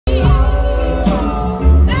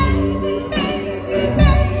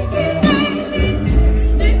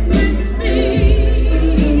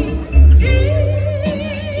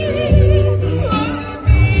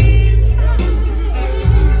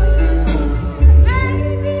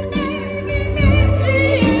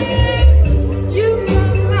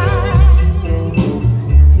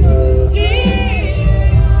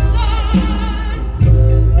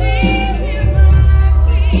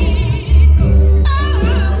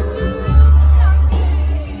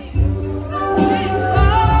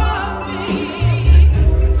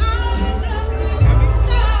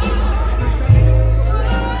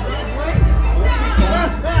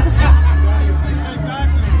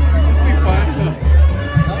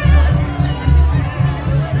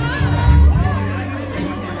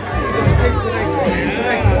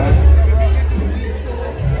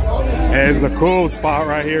Cool spot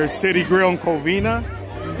right here, City Grill in Covina.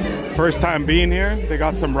 First time being here. They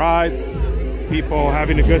got some rides, people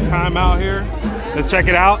having a good time out here. Let's check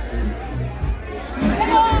it out.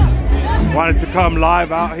 Wanted to come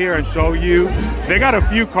live out here and show you. They got a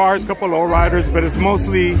few cars, couple lowriders, but it's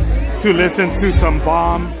mostly to listen to some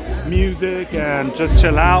bomb music and just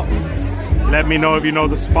chill out. Let me know if you know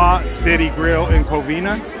the spot, City Grill in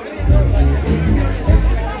Covina.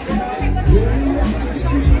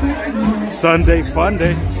 Sunday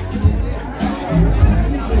Funday.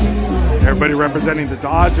 Everybody representing the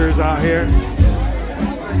Dodgers out here.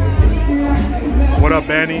 What up,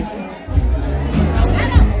 Benny?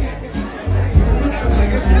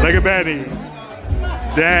 Look at Benny.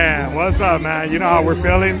 Damn, what's up, man? You know how we're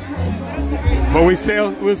feeling? But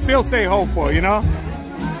we'll still stay hopeful, you know?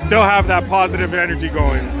 Still have that positive energy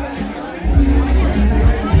going.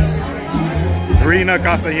 Rena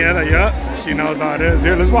Castañeda, yep. She knows how it is.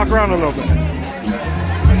 Here, let's walk around a little bit.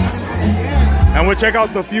 And we'll check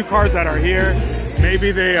out the few cars that are here.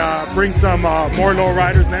 Maybe they bring some more low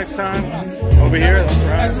riders next time. Over here, that's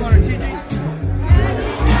right.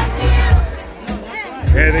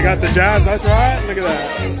 Hey, they got the jazz, that's right. Look at that.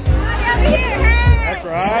 That's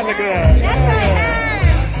right, look at that.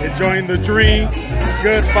 Yeah. Enjoying the drink.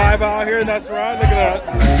 Good vibe out here, that's right. Look at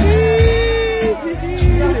that.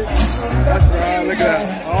 That's right, look at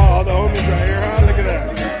that. Oh, all the homies right here, huh? Look at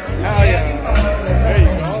that. Hell yeah. There you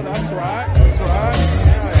go, that's right, that's right.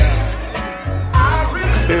 Hell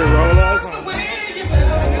yeah. See the ROLAS.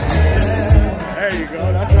 There you go,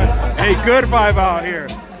 that's right. Hey, good vibe out here.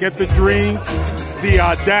 Get the drink, the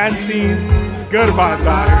dancing, good vibes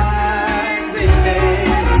out here.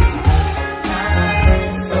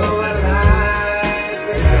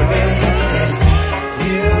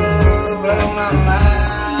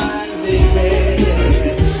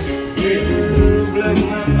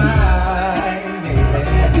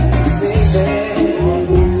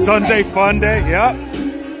 Sunday Funday, yep.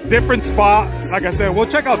 Different spot. Like I said, we'll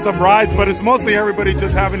check out some rides, but it's mostly everybody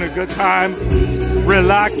just having a good time,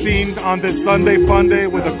 relaxing on this Sunday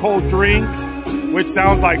Funday with a cold drink, which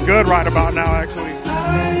sounds like good right about now, actually.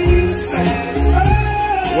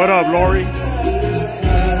 What up, Lori?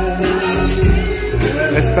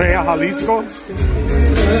 Estrella Jalisco.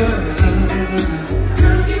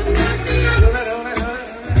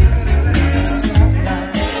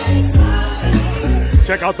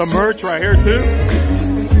 Check out the merch right here too.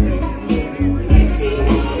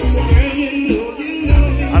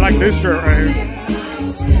 I like this shirt right here.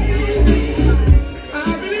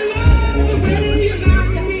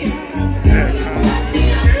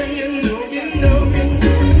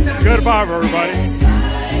 Good vibe, everybody.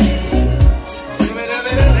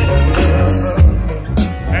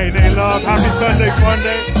 Hey, they love. Happy Sunday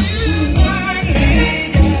Funday.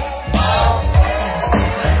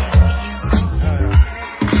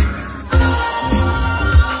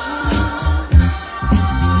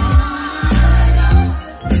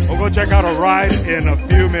 Check out a ride in a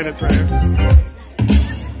few minutes right here.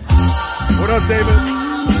 What up, David?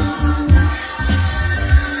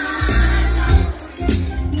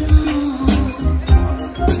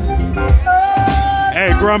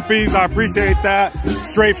 Hey, Grumpies, I appreciate that.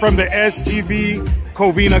 Straight from the SGV,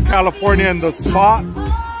 Covina, California, in the spot.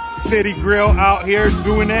 City Grill out here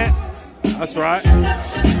doing it. That's right.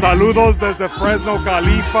 Saludos desde Fresno,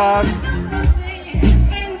 Califas.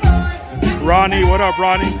 Ronnie, what up,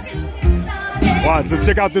 Ronnie? Watch, let's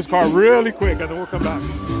check out this car really quick and then we'll come back.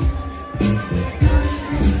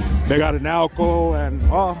 They got an Alco and,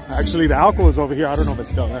 oh, actually the Alco is over here. I don't know if it's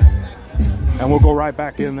still there. And we'll go right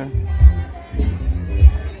back in there.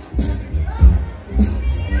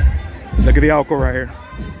 Look at the Alco right here.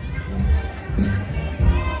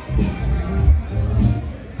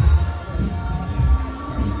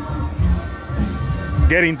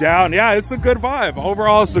 Getting down, yeah, it's a good vibe.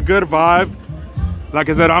 Overall, it's a good vibe. Like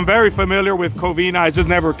I said, I'm very familiar with Covina. I just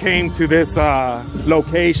never came to this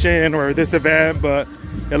location or this event, but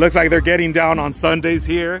it looks like they're getting down on Sundays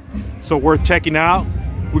here, so worth checking out.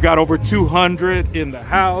 We got over 200 in the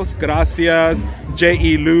house. Gracias,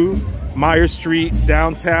 J.E. Lou, Meyer Street,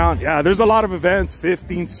 downtown. Yeah, there's a lot of events.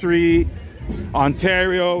 15th Street,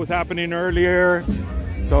 Ontario was happening earlier.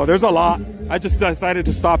 So there's a lot. I just decided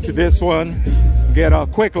to stop to this one, get a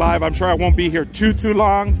quick live. I'm sure I won't be here too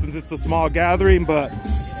long since it's a small gathering, but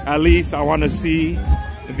at least I want to see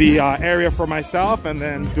the area for myself and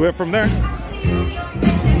then do it from there.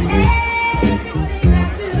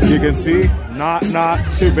 You can see, not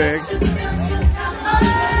too big.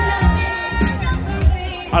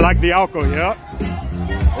 I like the Alco, yep.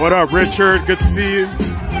 What up, Richard? Good to see you.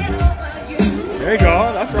 There you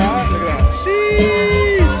go, that's right, look at that.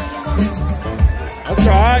 Sheesh. That's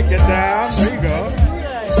right. Get down. There you go.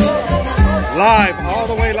 Live, all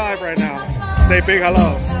the way live right now. Say big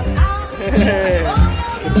hello. Hey.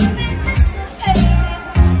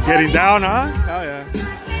 Getting down, huh? Hell yeah.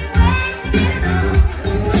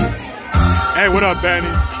 Hey, what up, Benny?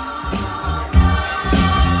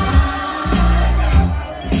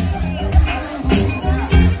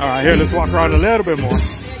 All right, here, let's walk around a little bit more.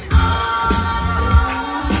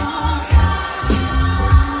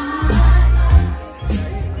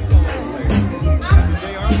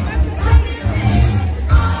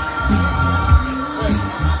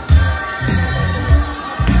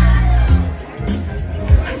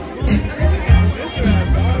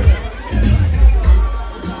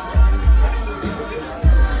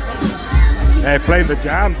 Hey, playing the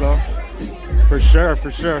jams though, for sure, for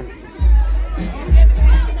sure.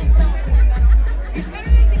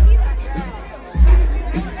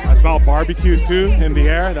 I smell barbecue too in the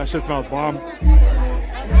air. That shit smells bomb. Oh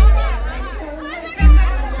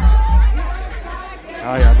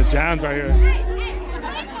yeah, the jams right here.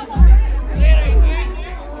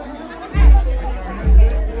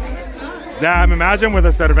 Damn, imagine with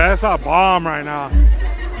a cerveza, bomb right now.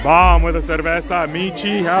 Bomb with a cerveza,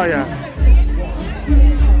 michi, hell yeah.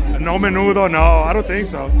 No menudo, no, I don't think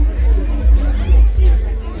so.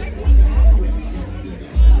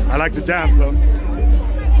 I like the jams though.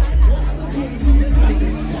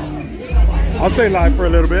 I'll stay live for a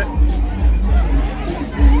little bit.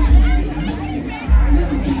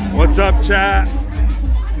 What's up, chat?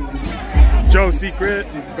 Joe Secret,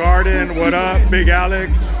 Garden, what up? Big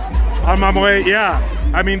Alex. On my way, yeah.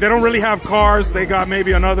 I mean, they don't really have cars. They got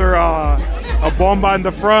maybe another a bomba in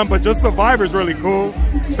the front, but just the vibe is really cool,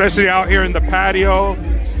 especially out here in the patio.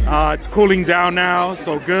 It's cooling down now,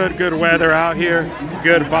 so good weather out here.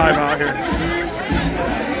 Good vibe out here.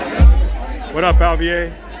 What up,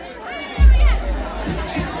 Alvier?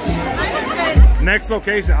 Next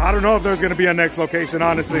location. I don't know if there's gonna be a next location,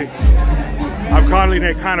 honestly. I'm calling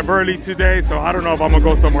it kind of early today, so I don't know if I'm gonna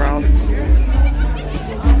go somewhere else.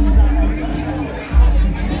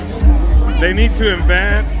 They need to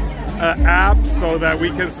invent an app so that we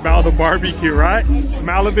can smell the barbecue, right?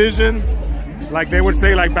 Smell-o-vision, like they would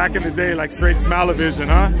say like back in the day, like straight smell-o-vision,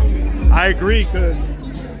 huh? I agree, cause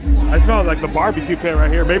I smell like the barbecue pit right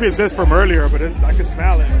here. Maybe it's just from earlier, but I can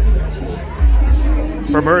smell it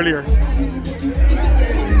from earlier.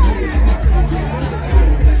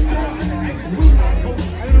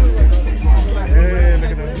 Hey, look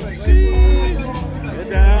at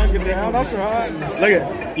that. Get down, that's right. Look at it.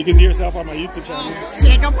 You can see yourself on my YouTube channel.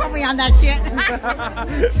 Shit, don't put me on that shit.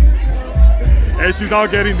 Hey, she's all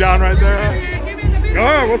getting down right there.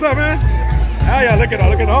 Oh, what's up, man? Hell yeah, look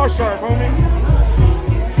at all sharp, homie.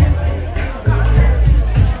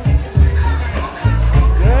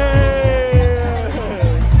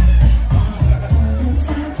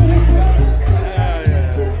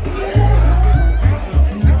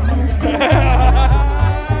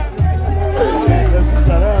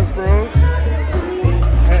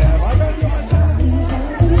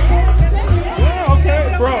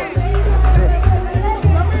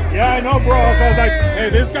 No, bro. So I was like, hey,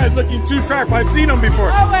 this guy's looking too sharp. I've seen him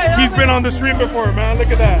before. He's been on the stream before, man. Look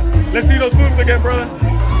at that. Let's see those moves again, brother.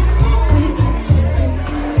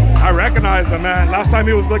 I recognize him, man. Last time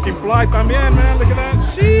he was looking fly también, man. Look at that.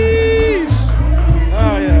 Sheesh.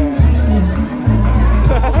 Oh, yeah.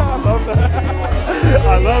 I love that.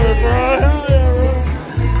 I love it, bro. Hell yeah, bro.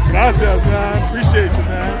 Gracias, man. Appreciate you,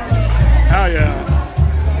 man. Hell yeah.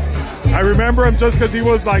 I remember him just because he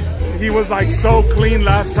was like so clean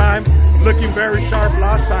last time, looking very sharp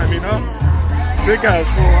last time, you know? Big ass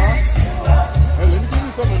fool, huh? Hey, let me give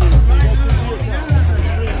you some of these.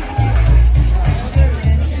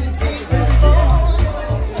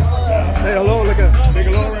 Say hello, look at big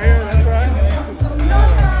hello right here, that's right.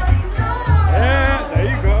 Yeah, there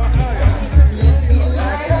you go.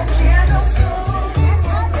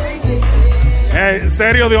 Hey, in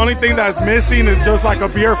serio, the only thing that's missing is just like a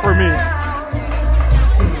beer for me.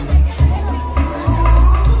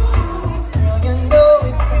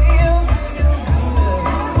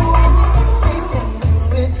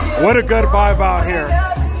 What a good vibe out here.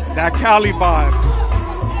 That Cali vibe.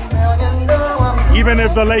 Even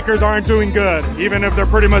if the Lakers aren't doing good, even if they're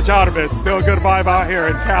pretty much out of it, still a good vibe out here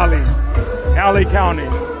in Cali. Cali County.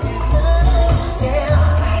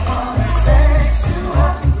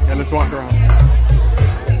 Yeah, let's walk around.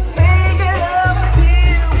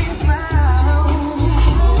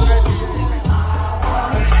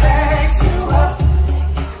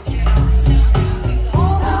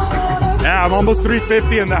 Yeah, I'm almost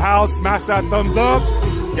 350 in the house. Smash that thumbs up.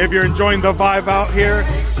 if you're enjoying the vibe out here.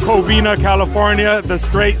 Covina, California, the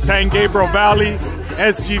straight San Gabriel Valley,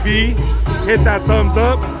 SGV. Hit that thumbs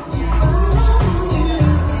up.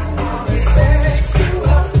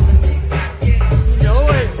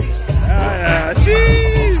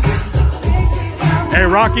 Hey,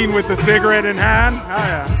 rocking with the cigarette in hand. Oh,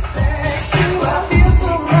 yeah.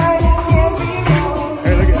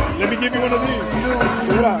 Hey, look at, let me give you one of these.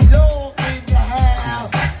 Check it out.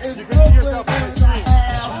 You can see yourself on my screen.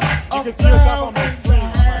 You can see yourself on my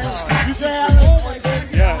screen.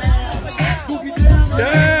 Yeah.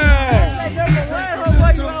 Yeah.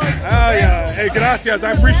 Oh, yeah. Hey, gracias.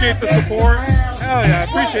 I appreciate the support. Hell yeah, I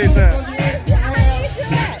appreciate that.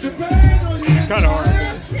 It's kind of hard.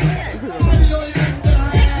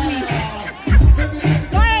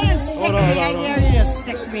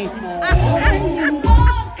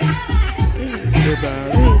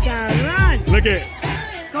 Look at,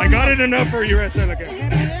 I got it enough for you right there. Look at.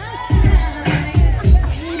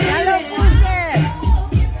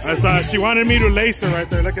 She wanted me to lace her right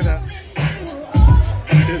there. Look at that.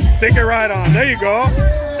 Just stick it right on. There you go.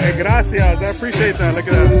 Hey, gracias. I appreciate that. Look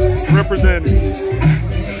at that. Representing.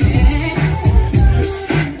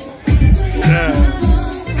 Yeah.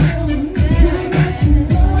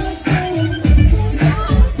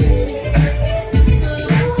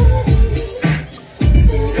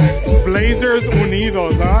 Blazers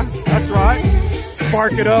Unidos, huh? That's right.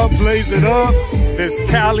 Spark it up, blaze it up. There's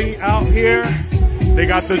Cali out here. They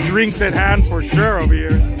got the drinks at hand for sure over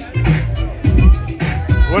here.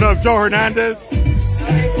 What up, Joe Hernandez?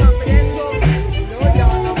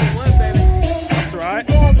 That's right.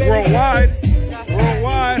 Worldwide.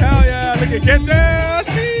 Worldwide. Hell yeah. Look at get there.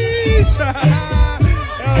 Sheesh.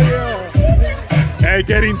 Hell yeah. Hey,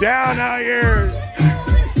 getting down out here.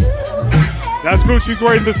 That's cool. She's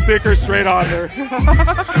wearing the sticker straight on her.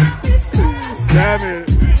 Damn it.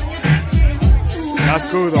 That's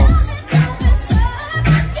cool though.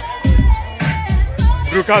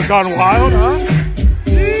 Ruka's gone wild, huh?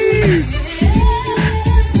 Jeez.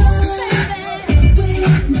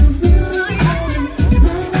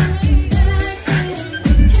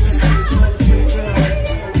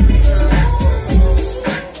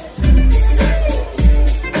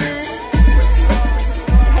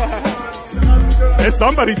 It's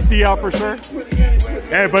somebody's tia for sure.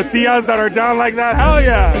 Hey, but tias that are down like that, hell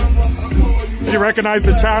yeah. You recognize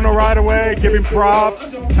the channel right away, giving props.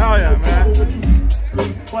 Hell yeah, man.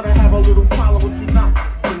 But I have a little problem with you not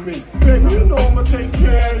with me. Baby, you know I'ma take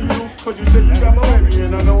care of you. Cause you said you got my baby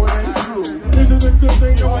and I know it ain't true. Is it a good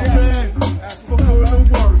thing you ain't bad? For good or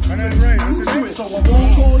worse. My name's Ray. This is Ray. So I won't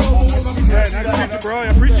call over. Yeah, nice to meet you, bro. I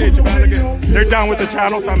appreciate you, man. Look at, they're down with the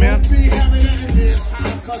channel, también.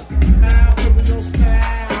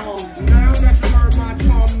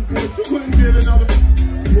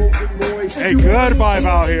 Hey, good vibe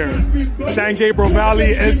out here. San Gabriel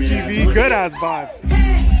Valley, SGV, good ass vibe.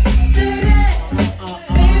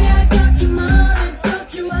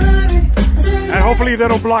 And hopefully they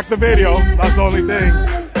don't block the video. That's the only thing.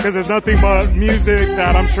 Because there's nothing but music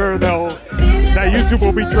that I'm sure that YouTube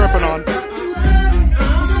will be tripping on.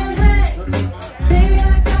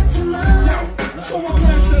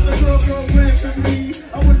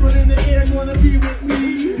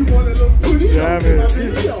 Yeah, man.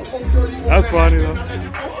 That's funny though.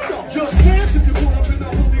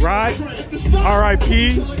 Right?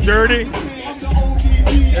 R.I.P. Dirty.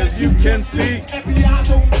 As you can see.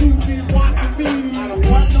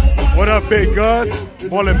 What up, Big Gus?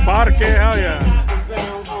 Bole Parque, hell yeah.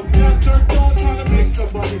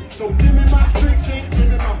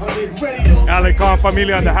 Alecon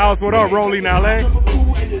familia in the house. What up, Rolling LA?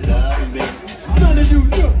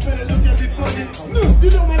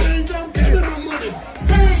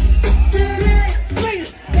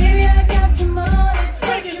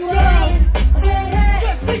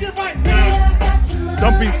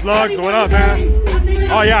 Dumping Slugs, what up, man?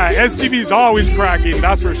 Oh yeah, SGV's always cracking,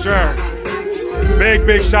 that's for sure.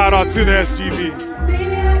 Big shout out to the SGV.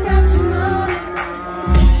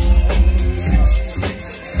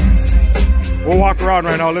 We'll walk around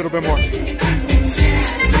right now a little bit more. It's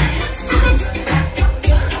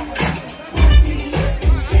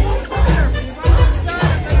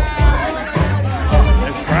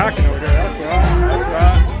cracking over there, that's right, that's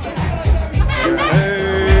right.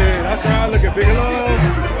 Hey, that's right, look at Big Love.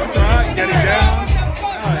 That's right, getting down.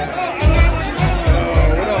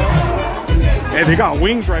 What up? Hey, they got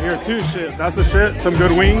wings right here too, shit. That's the shit, some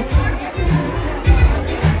good wings.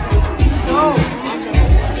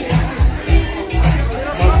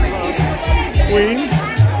 Queen.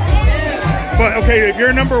 But okay, if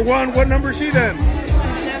you're number one, what number is she then?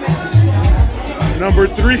 Number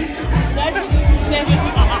 3.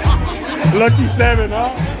 Lucky 7,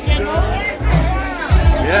 huh?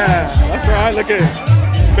 Yeah, that's right. Look at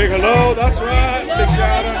Big hello, that's right. Big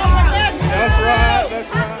shout out. That's right, that's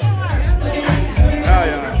right. Oh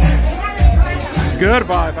yeah. Good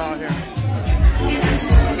vibe out here.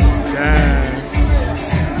 Yeah.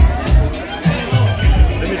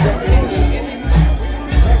 Let me drop you.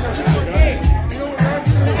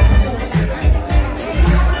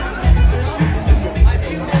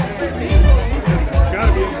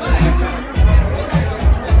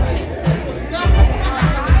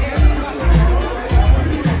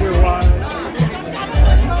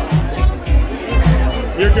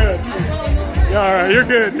 You're good. Yeah, all right, you're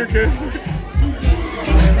good. You're good.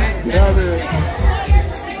 Yeah, man.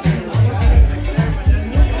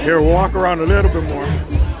 Here, walk around a little bit more.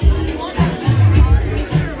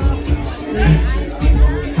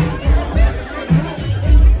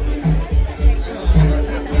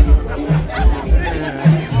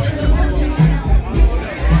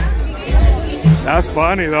 That's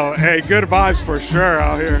funny though. Hey, good vibes for sure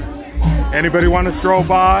out here. Anybody want to stroll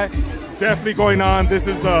by? Definitely going on. This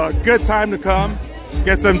is a good time to come.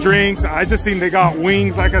 Get some drinks. I just seen they got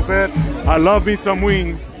wings, like I said. I love me some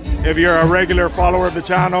wings. If you're a regular follower of the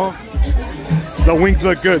channel, the wings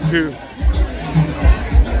look good too.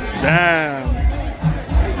 Damn.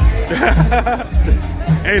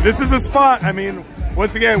 Hey, this is a spot. I mean,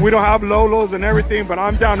 once again, we don't have Lolos and everything, but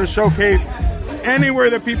I'm down to showcase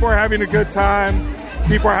anywhere that people are having a good time.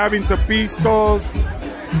 People are having some pistos.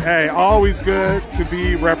 Hey, always good to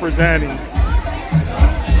be representing.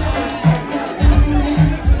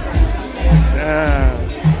 Yeah.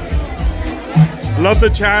 Love the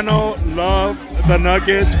channel. Love the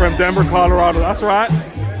nuggets from Denver, Colorado. That's right.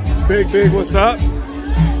 Big, what's up?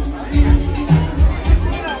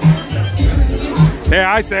 Hey,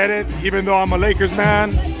 I said it. Even though I'm a Lakers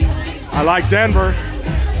man, I like Denver.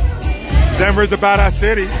 Denver's a badass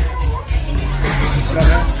city.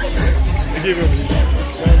 I give you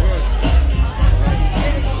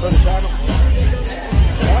say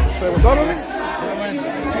what's up, homie?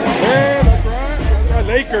 Yeah, that's right. That's right.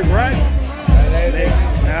 Lakers, right?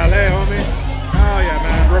 LA, homie. Oh yeah,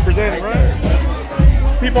 man. Representing, right?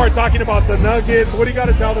 People are talking about the Nuggets. What do you got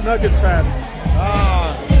to tell the Nuggets fans?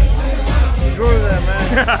 Screw them,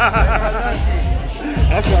 man.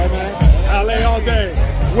 That's right, man. LA all day.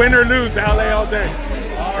 Win or lose, LA all day.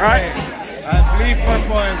 All right? I believe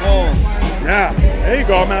purple and gold. Yeah. There you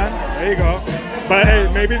go, man. There you go. But hey,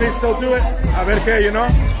 maybe they still do it. A ver qué, you know?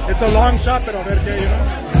 It's a long shot, but a ver qué, you know?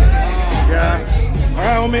 Yeah.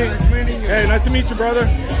 All right, homie. Hey, nice to meet you, brother.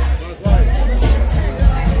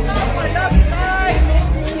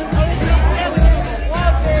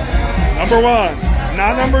 Number 1.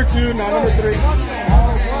 Not number 2, not number 3.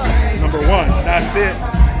 Number 1. That's it.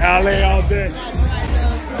 LA all day.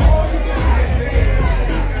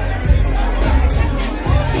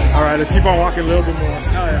 All right, let's keep on walking a little bit more.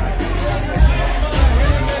 Hell yeah.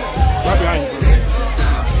 Right behind you.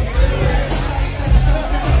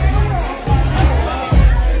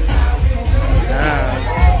 Yeah.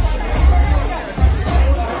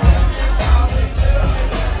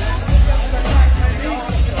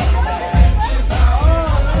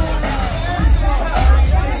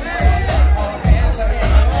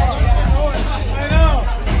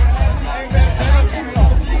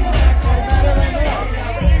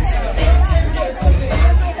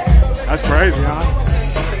 That's crazy, huh?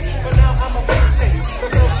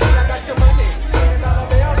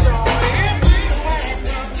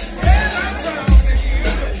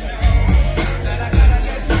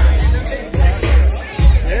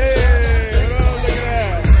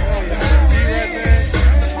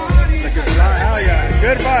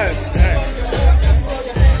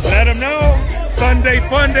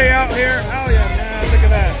 Fun day out here. Hell yeah, man. Look at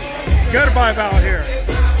that. Good vibe out here.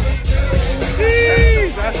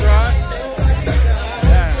 Jeez, that's right.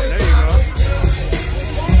 Yeah, there you go.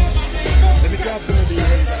 Let me drop some of these.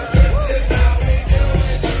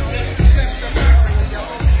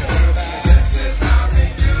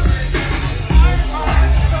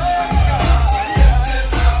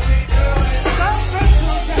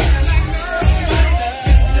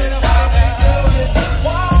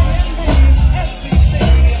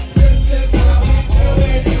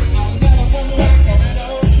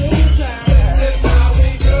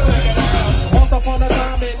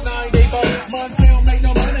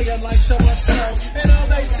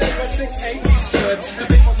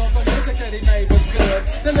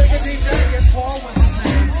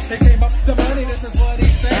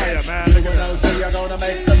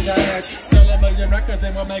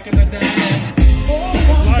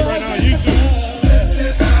 Live right now on YouTube.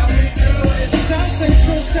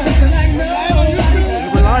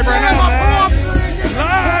 We're live right now, man.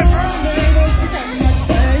 Live, bro.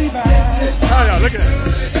 Oh yeah, look at it.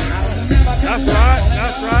 That's right,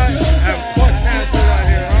 that's right. And foot cancer right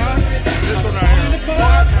here, huh? This one right here.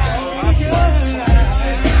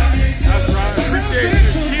 That's right. Appreciate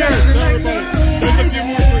you. Cheers to everybody. There's a few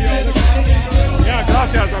more for y'all. Yeah,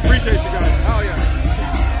 gracias. I appreciate you guys. Hell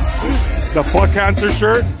yeah. The foot cancer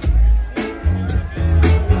shirt.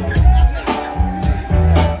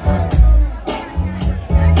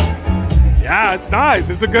 Yeah, it's nice.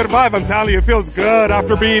 It's a good vibe. I'm telling you, it feels good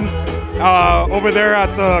after being over there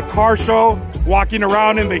at the car show, walking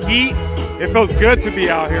around in the heat. It feels good to be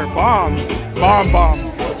out here. Bomb, bomb, bomb.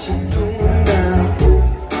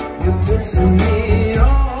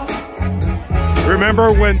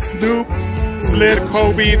 Remember when Snoop slid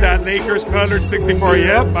Kobe that Lakers colored 64?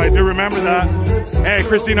 Yep, I do remember that. Hey,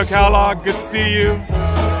 Christina Kellogg, good to see you.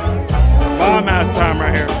 Bomb ass time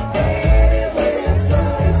right here.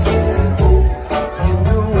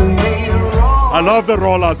 I love the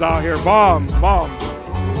rolas out here. Bomb, bomb.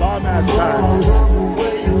 Bomb ass time.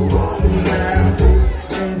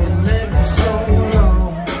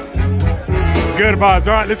 Good vibes.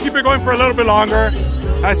 All right, let's keep it going for a little bit longer.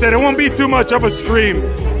 I said it won't be too much of a stream.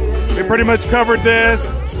 We pretty much covered this.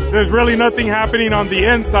 There's really nothing happening on the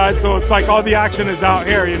inside, so it's like all the action is out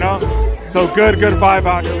here, you know? So good vibe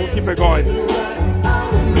out here. We'll keep it going.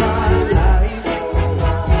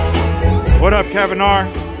 What up, Kevin R?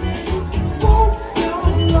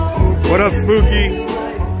 What up, Spooky?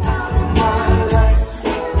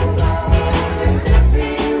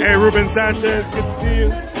 Hey, Ruben Sanchez, good to see you.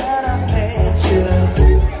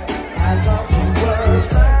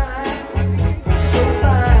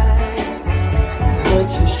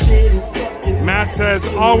 Matt says,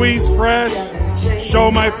 always fresh. Show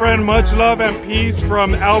my friend much love and peace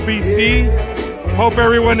from LBC. Hope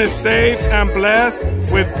everyone is safe and blessed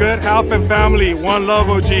with good health and family. One love,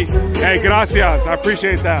 OG. Hey, gracias. I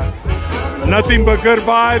appreciate that. Nothing but good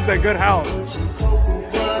vibes and good health.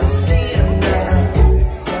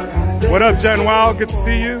 What up, Jen Wow? Good to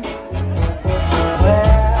see you.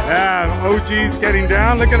 Yeah, OG's getting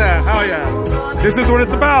down. Look at that. Hell yeah. This is what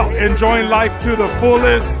it's about. Enjoying life to the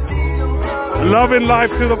fullest. Loving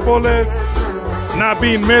life to the fullest. Not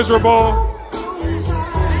being miserable.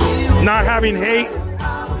 Not having hate.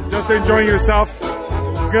 Just enjoying yourself.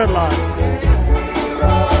 Good life.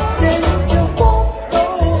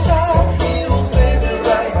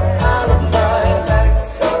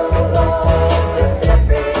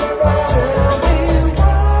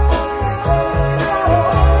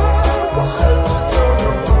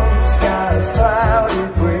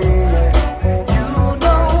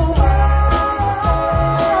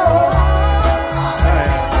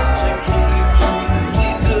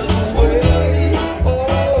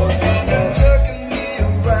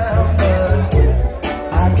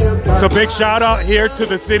 So big shout out here to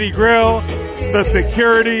the City Grill, the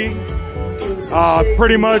security,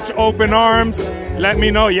 pretty much open arms. Let me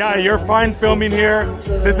know, yeah, you're fine filming here.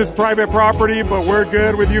 This is private property, but we're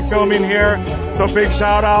good with you filming here. So big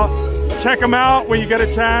shout out. Check them out when you get a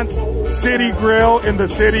chance. City Grill in the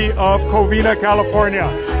city of Covina, California.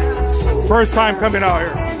 First time coming out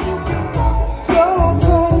here.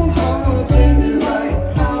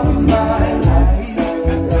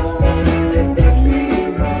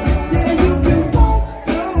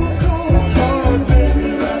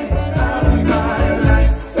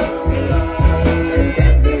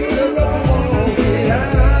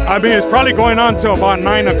 I mean, it's probably going on till about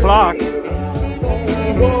 9 o'clock.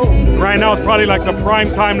 Right now it's probably like the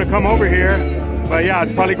prime time to come over here. But yeah,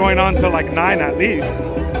 it's probably going on till like 9 at least.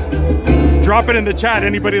 Drop it in the chat,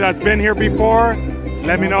 anybody that's been here before.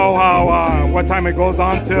 Let me know how what time it goes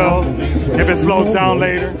on till, if it slows down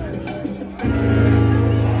later.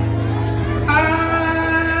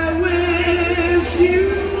 I wish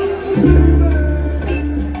you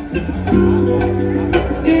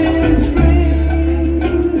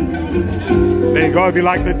There you go, if you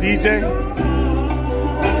like the DJ.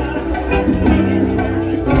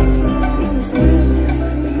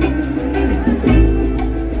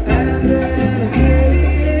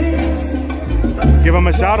 Give them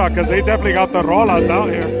a shout out because they definitely got the rolas out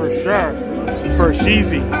here for sure. For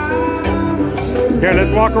Sheezy. Here,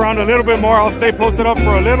 let's walk around a little bit more. I'll stay posted up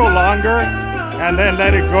for a little longer and then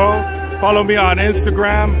let it go. Follow me on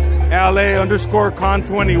Instagram,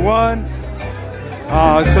 LA_con21.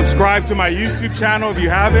 Subscribe to my YouTube channel if you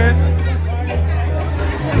haven't.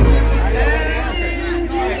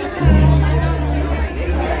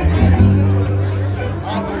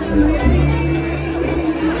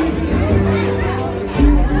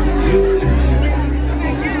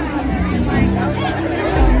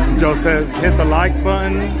 says, hit the like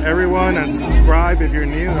button, everyone, and subscribe if you're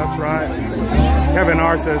new. That's right. Kevin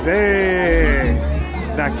R says, hey,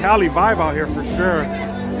 that Cali vibe out here for sure.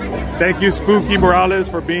 Thank you, Spooky Morales,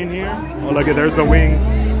 for being here. Oh, look at, there's the wings.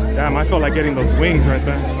 Damn, I feel like getting those wings right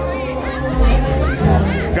there.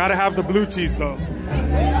 Gotta have the blue cheese though.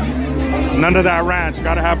 None of that ranch,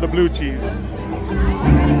 gotta have the blue cheese.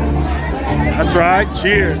 That's right,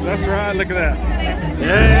 cheers, that's right, look at that.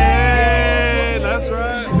 Yay, that's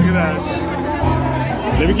right, look at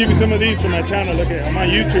that. Let me give you some of these from my channel, look at, I'm on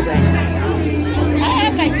YouTube right now. I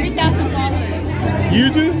have like 3,000 followers. You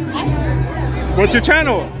do? What's your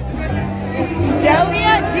channel?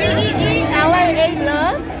 Delia, D-E-E-L-A-A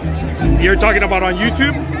Love. You're talking about on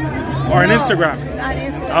YouTube or on Instagram? On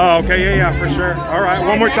Instagram. Oh, okay, yeah, for sure. All right,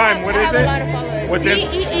 one more time. What is it? What's it?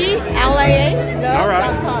 D-E-E-L-A-A Love. All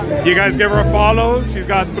right. You guys give her a follow. She's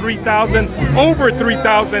got 3,000, over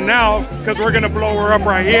 3,000 now, because we're gonna blow her up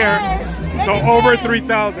right here. Yes. So over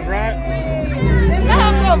 3,000, right?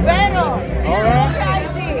 All right.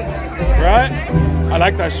 Right? I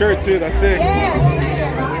like that shirt too. That's it. Yes.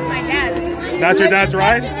 That's your dad's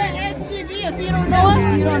right? STV. If you don't know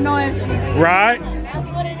us, you don't know STV. Right? That's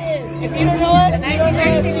what it is. If you don't know us, you don't know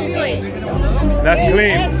STV. That's It's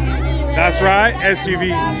clean. STV, That's right.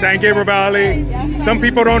 SGV. San Gabriel Valley. Some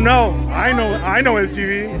people don't know. I know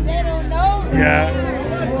SGV. If they don't know. Yeah.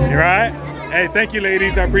 You right? Hey, thank you,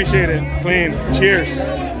 ladies. I appreciate it. Clean. Cheers.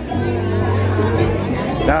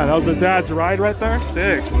 That was the dad's ride right there.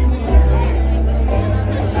 Sick.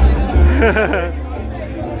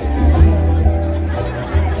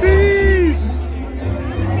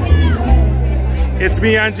 It's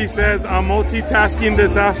me, Angie says, I'm multitasking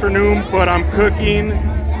this afternoon, but I'm cooking,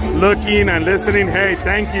 looking, and listening. Hey,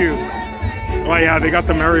 thank you. Oh yeah, they got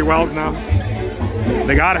the Mary Wells now.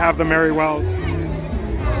 They gotta have the Mary Wells.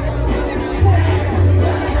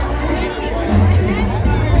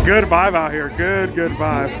 Good vibe out here, good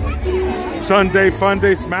vibe. Sunday Fun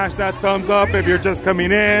Day, smash that thumbs up if you're just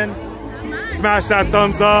coming in. Smash that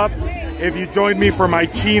thumbs up if you joined me for my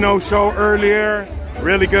Chino show earlier.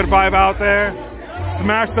 Really good vibe out there.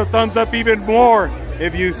 Smash the thumbs up even more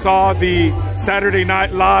if you saw the Saturday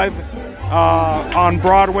Night Live on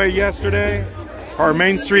Broadway yesterday, or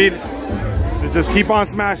Main Street. So just keep on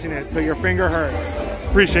smashing it till your finger hurts.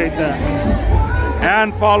 Appreciate that.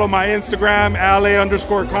 And follow my Instagram,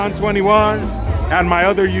 LA_con21, and my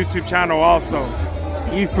other YouTube channel also,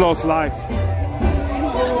 Islos Life.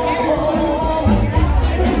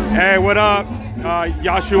 Hey, what up?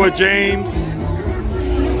 Joshua James,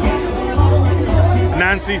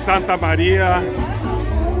 Nancy Santa Maria,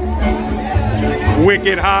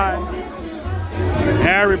 Wicked High.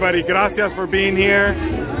 Everybody, gracias for being here.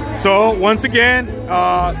 So once again,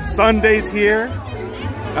 Sunday's here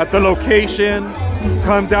at the location.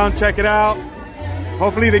 Come down, check it out.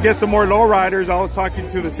 Hopefully they get some more lowriders. I was talking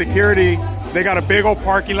to the security. They got a big old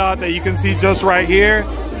parking lot that you can see just right here.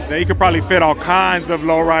 That you could probably fit all kinds of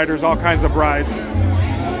lowriders, all kinds of rides.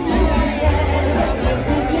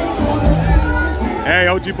 Hey,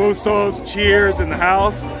 OG Bustos, cheers in the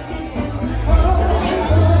house.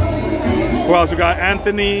 Who else? We got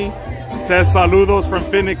Anthony, says saludos from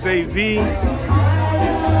Phoenix, AZ.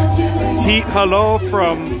 Teet hello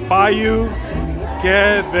from Bayou.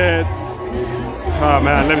 Que de... Oh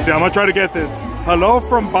man, let me see, I'm gonna try to get this. Hello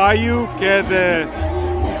from Bayou, que de...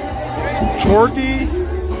 Chorty,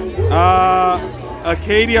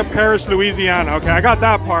 Acadia Parish, Louisiana. Okay, I got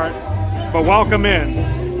that part, but welcome in.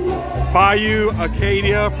 Bayou,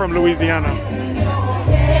 Acadia from Louisiana.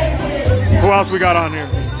 Who else we got on here?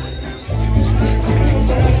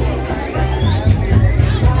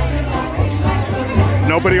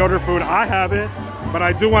 Nobody ordered food. I haven't, but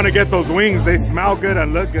I do want to get those wings. They smell good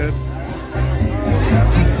and look good.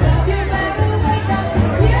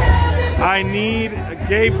 I need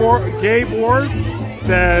Gabe Wars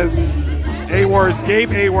says,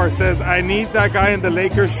 Gabe A-Wars says, I need that guy in the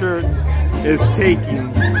Lakers shirt is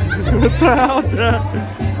taking. What the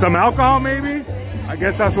hell? Some alcohol maybe? I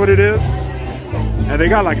guess that's what it is. And they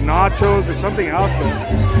got like nachos or something else.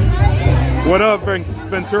 What up,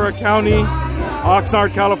 Ventura County,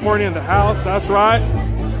 Oxnard, California in the house? That's right.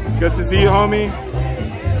 Good to see you, homie.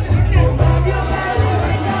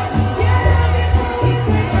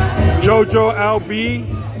 Jojo LB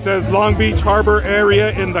says Long Beach Harbor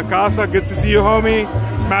area in the casa. Good to see you, homie.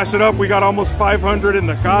 Smash it up. We got almost 500 in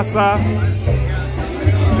the casa.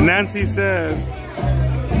 Nancy says,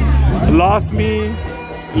 lost me,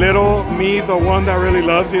 little me, the one that really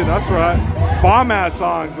loves you. That's right. Bomb ass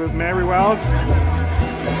songs with Mary Wells.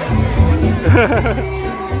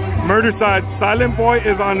 Murder Side, Silent Boy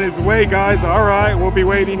is on his way, guys. All right, we'll be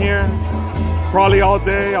waiting here. Probably all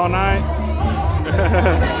day, all night.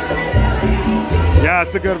 Yeah,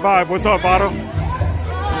 it's a good vibe. What's up, Otto?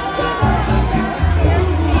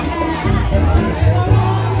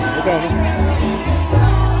 What's up, man?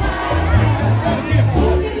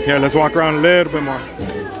 Here, let's walk around a little bit more.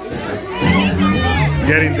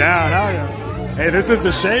 Getting down, hell yeah. Hey, this is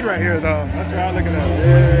the shade right here, though. That's right, look at that.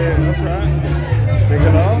 Yeah, that's right. Pick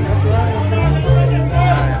it up, that's right.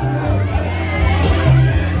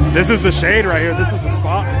 This is the shade right here. This is the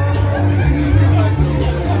spot.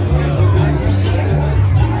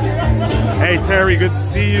 Hey, Terry, good to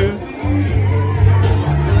see you.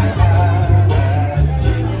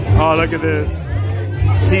 Oh, look at this.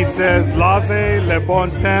 Seat says, Laissez le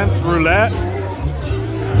bon temps roulette.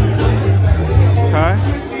 Okay.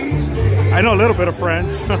 I know a little bit of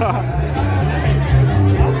French.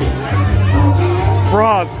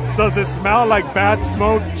 Frost, does it smell like bad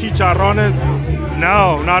smoked chicharrones?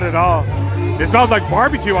 No, not at all. It smells like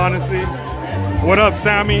barbecue, honestly. What up,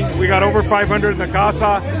 Sammy? We got over 500 in the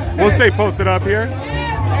casa. We'll stay posted up here.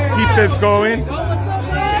 Keep this going.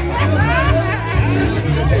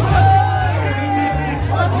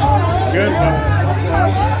 Good one.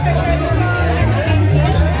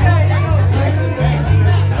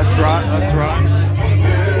 That's right, that's right.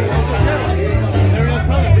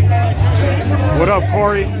 What up,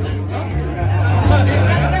 Corey?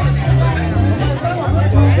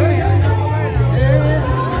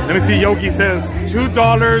 Let me see, Yogi says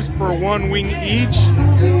 $2 for one wing each.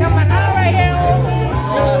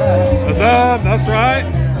 What's up? That's right.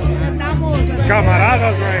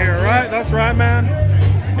 Camaradas right here, right? That's right, man.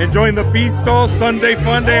 Enjoying the Pisto Sunday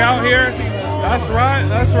fun day out here. That's right,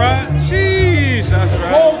 that's right. Sheesh, that's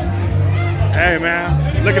right. Hey,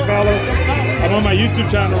 man, look at fellas. I'm on my YouTube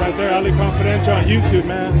channel right there, Ali Confidential on YouTube,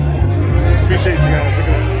 man. Appreciate you guys. Look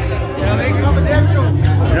at that.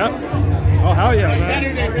 Yep. Oh, hell yeah,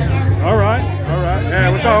 man. All right, all right. Hey,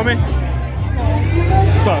 what's up, homie?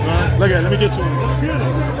 What's up, man? Look at it, let me get you one.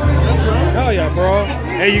 Hell yeah, bro.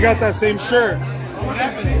 Hey, you got that same shirt.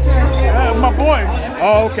 My boy.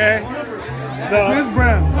 Oh, okay. That's his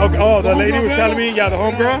brand. Okay. Oh, the lady was telling me, yeah, the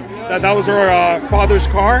homegirl, that was her father's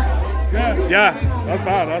car. Yeah. Yeah, that's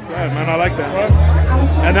bad, man. I like that.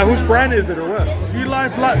 And now whose brand is it or what? G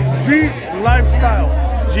Lifestyle.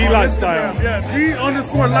 G Lifestyle. Yeah,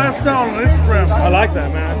 G_lifestyle on Instagram. I like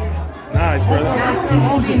that, man. Nice, brother.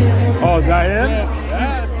 Oh, Diane?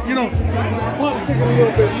 Yeah. You know, take a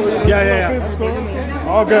little bit so you know, yeah.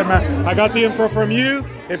 All good, man. I got the info from you.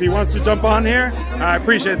 If he wants to jump on here, I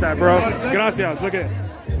appreciate that, bro. Gracias. Look at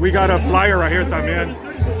it. We got a flyer right here, también.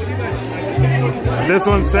 This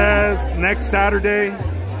one says next Saturday,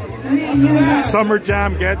 Summer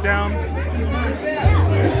Jam Get Down.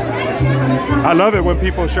 I love it when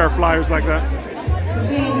people share flyers like that.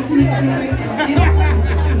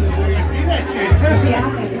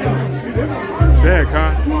 Sick,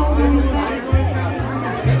 huh?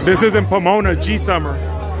 This is in Pomona, G Summer.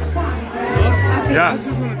 Yeah.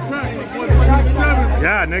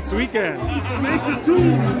 Yeah, next weekend. 8 to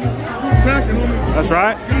 2. That's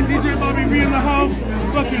right. Got DJ Bobby B in the house.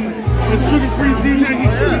 Fucking Sugar Freeze DJ. He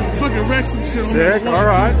fucking wrecked some shit. Sick. All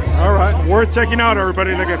right. All right. Worth checking out,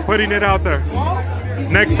 everybody. Look at putting it out there.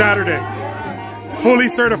 Next Saturday. Fully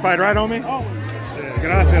certified, right, homie? Oh.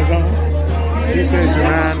 Gracias, homie. Appreciate you,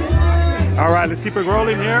 man. All right, let's keep it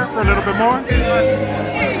rolling here for a little bit more.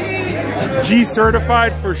 G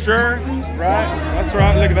certified for sure. Right? That's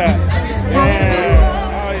right. Look at that.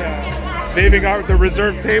 Yeah. Oh, yeah. Saving out the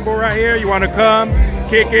reserve table right here. You want to come,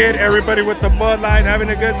 kick it. Everybody with the Bud Light having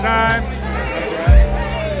a good time.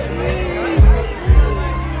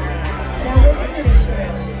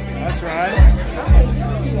 That's right.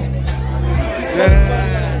 Yeah.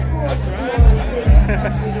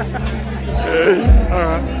 That's right. All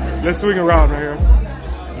right. Let's swing around right here.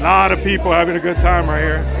 A lot of people having a good time right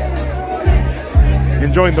here.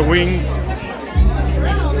 Enjoying the wings.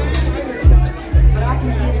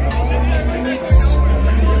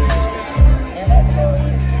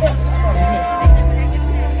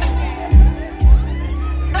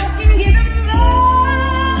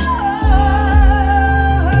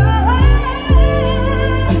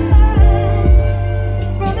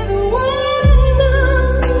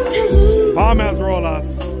 Bomb has rolas.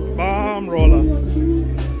 Bomb rolas.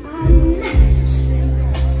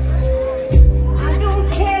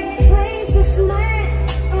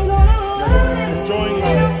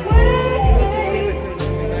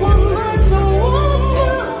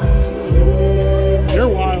 You're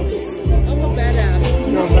wild. I'm a badass.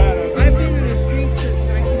 You're a badass. I've been in the streets since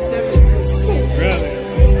 1970. Really?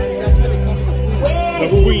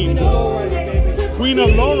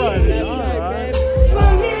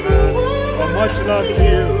 Much love to you.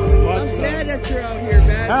 Much I'm love. glad that you're out here,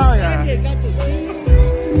 man. Hell yeah. I got to see you,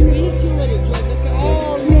 meet you, and enjoy. Look at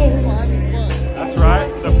all the people having fun. That's right.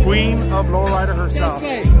 The queen of lowrider herself.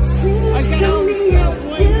 That's right. I got all this crowd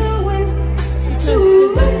going. Because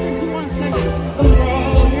you want to say, oh,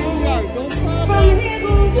 here we are. No problem. The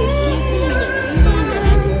people, the eating, they're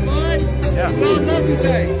having fun. Yeah. God love you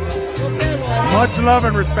guys. Much love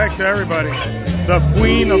and respect to everybody. The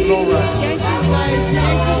queen of lowrider. Thank you guys. Thank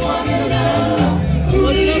you for being the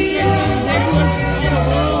What's up, everyone?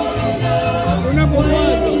 We're number one. Los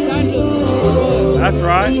Angeles is number one. That's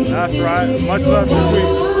right. That's right. Much love to the queen.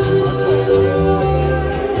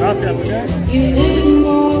 Gracias, okay?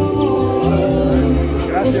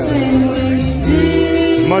 Gracias.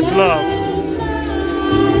 Much love.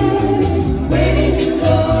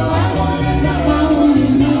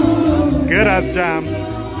 Good as jams.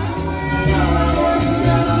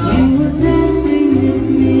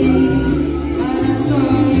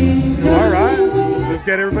 All right, let's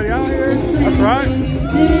get everybody out here. That's right.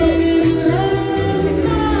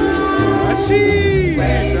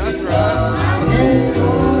 That's right.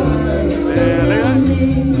 Yeah, look at that.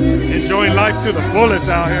 Enjoying life to the fullest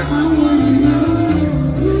out here.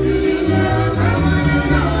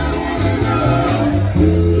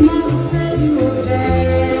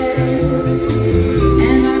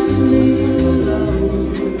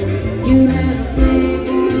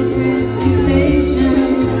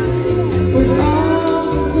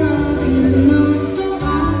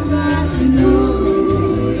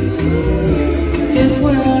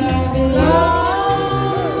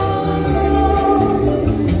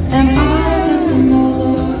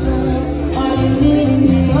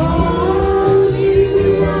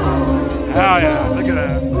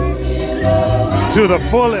 To the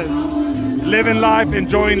fullest, living life,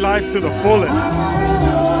 enjoying life to the fullest.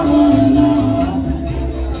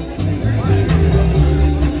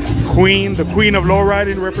 Queen, the queen of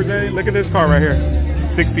lowriding representing. Look at this car right here,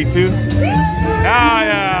 62. Ah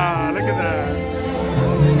yeah, look at that.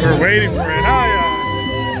 We're waiting for it. Ah yeah.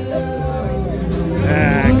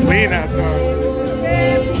 Yeah, clean ass car.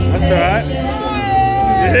 That's right.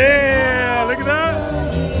 Yeah, look at that.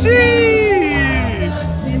 Jeez.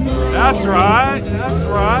 That's right, that's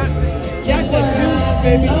right. Jack the juice,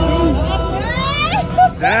 baby, juice.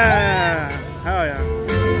 Damn, hell yeah.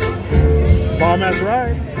 Bomb ass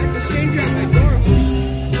right. There's a stranger at my door.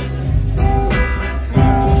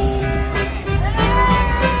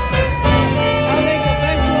 I'll make a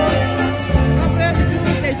best one. I'm glad that you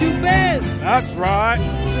can say you best. That's right.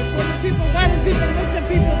 For the people, by the people, with the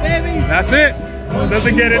people, baby. That's it. It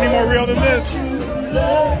doesn't get any more real than this.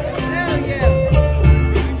 Hell yeah.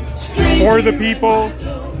 For the people,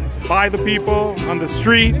 by the people, on the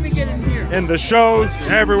streets, in the shows,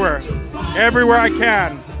 everywhere. Everywhere I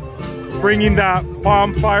can. Bringing that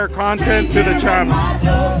bonfire content to the channel.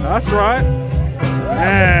 That's right.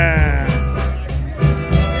 Man.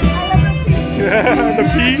 Yeah, the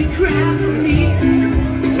P.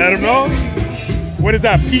 Let them know. What is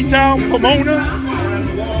that? P-Town? Pomona?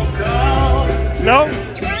 No?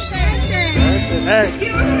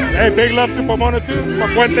 Hey, big love to Pomona too. My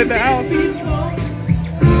puente in the house.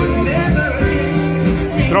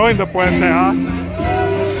 Throwing the puente, huh?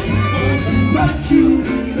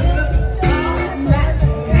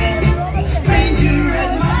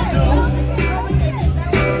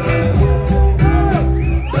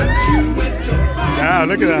 Yeah,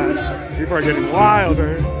 look at that. People are getting wild,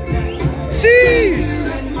 right? Sheesh!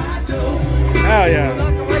 Hell yeah.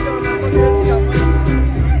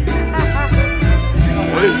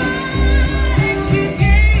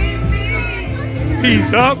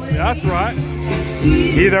 Peace up, that's right.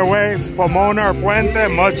 Either way, Pomona or Puente,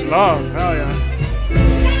 much love. Hell yeah.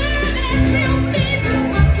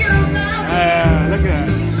 Look at that.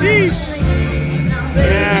 Jeez.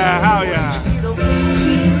 Yeah, hell yeah.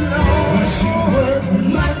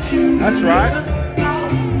 That's right.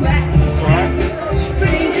 That's right.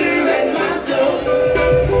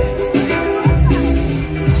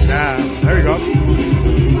 Yeah, there we go.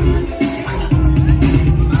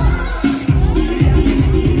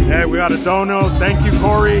 Hey, we got a dono. Thank you,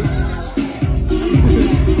 Corey.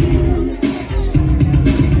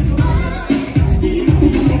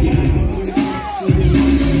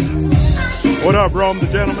 What up, Rome the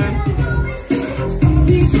gentleman?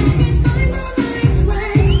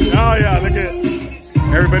 Oh yeah, look at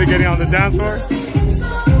everybody getting on the dance floor.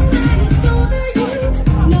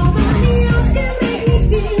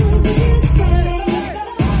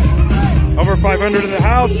 Over 500 in the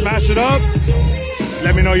house, smash it up.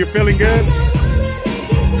 Let me know you're feeling good.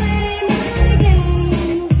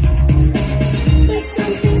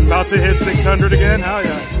 About to hit 600 again? Hell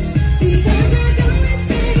yeah.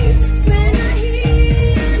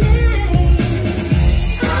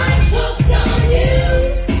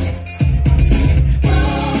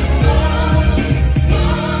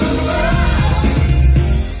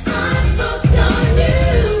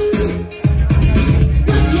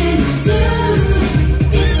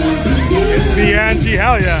 It's the Angie,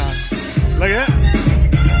 hell yeah. Look at it.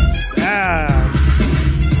 Yeah.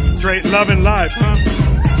 Straight loving life, huh?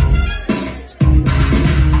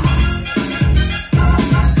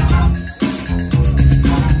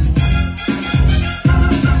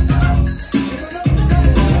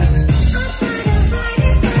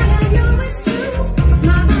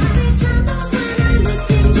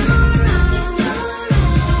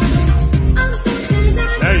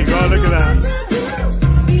 There you go, look at that.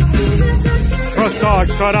 Trust dog,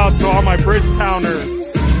 shout out to all my Bridgetowners.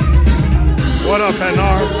 What up,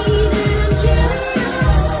 NR?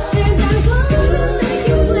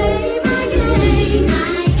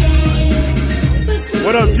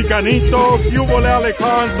 What up, Chicanito? Cubole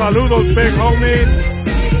Alejandro. Saludos, big homie.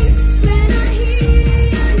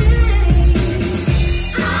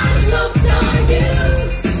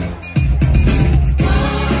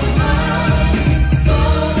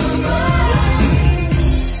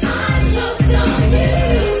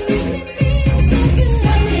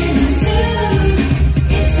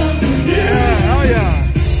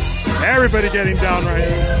 Everybody getting down right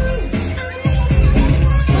here.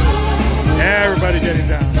 Everybody getting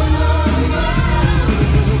down.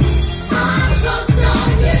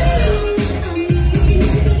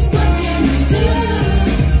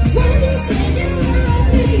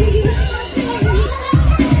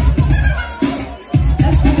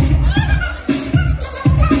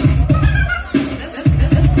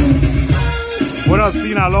 What up,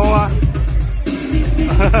 Sinaloa?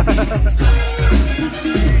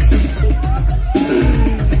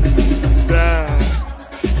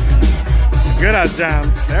 Good at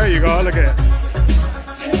jams. There you go. Look at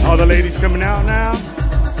it. All the ladies coming out now.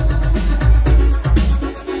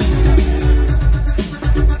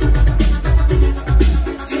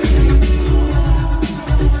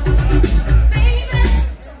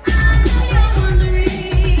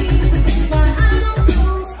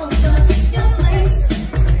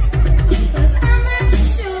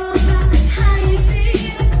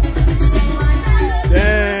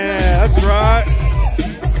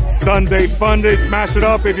 Sunday Funday, smash it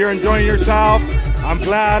up if you're enjoying yourself. I'm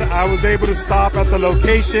glad I was able to stop at the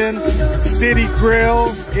location, City Grill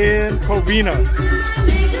in Covina.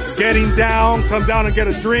 Getting down, come down and get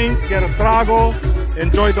a drink, get a trago,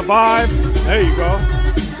 enjoy the vibe. There you go.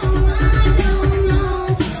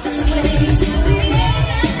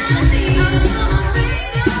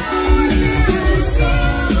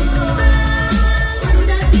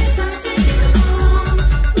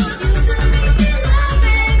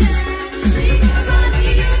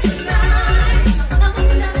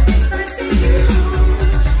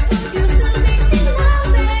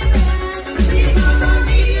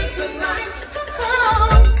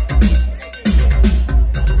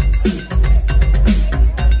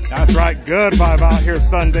 Good vibe out here,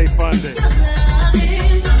 Sunday Funday.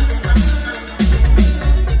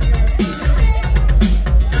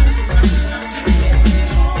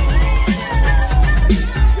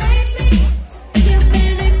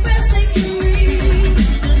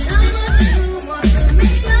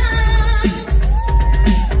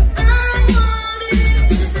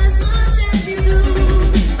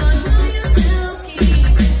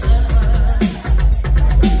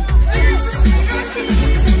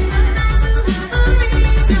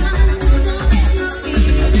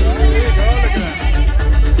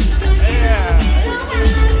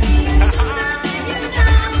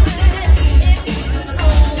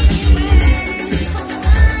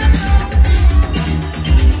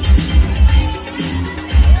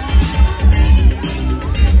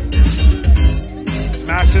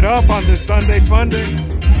 It up on this Sunday Funday.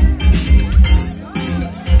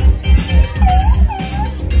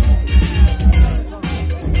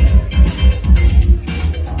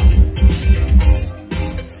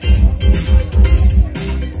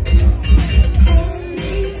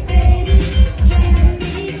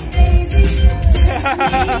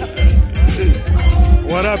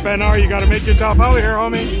 What up, NR? You gotta make yourself out here,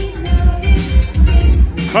 homie.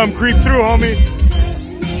 Come creep through, homie.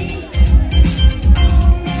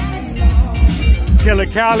 Killer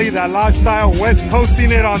Cali, that lifestyle, West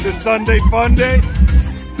Coasting it on this Sunday Funday.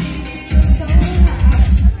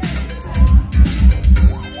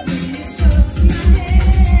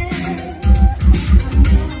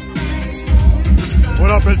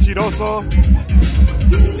 What up, El Chiroso?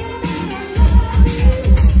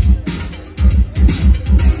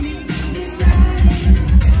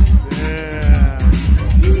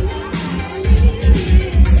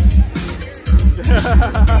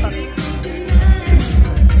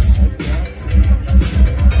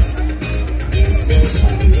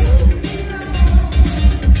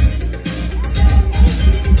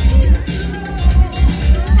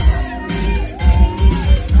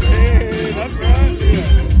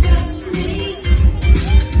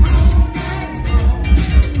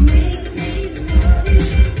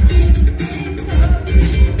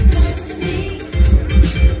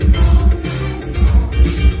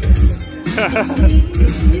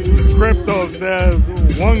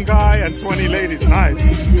 1 guy and 20 ladies. Nice.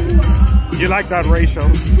 You like that ratio.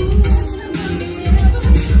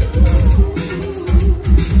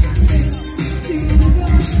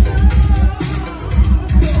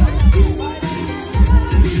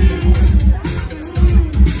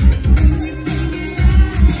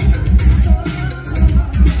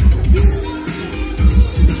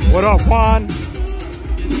 What up, Juan?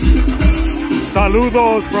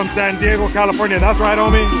 Saludos from San Diego, California. That's right,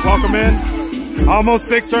 homie. Welcome in. Almost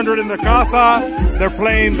 600 in the casa. They're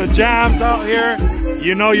playing the jams out here.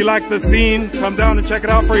 You know you like the scene. Come down and check it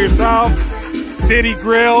out for yourself. City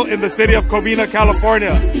Grill in the city of Covina,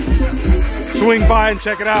 California. Swing by and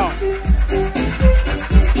check it out.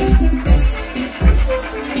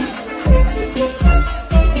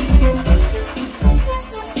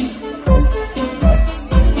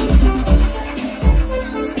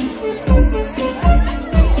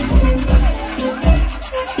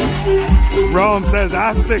 Rome says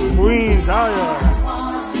Aztec Queens. Oh yeah.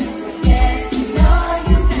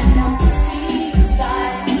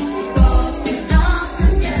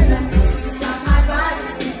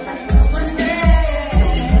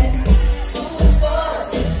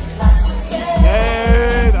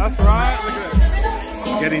 Hey, that's right. Look at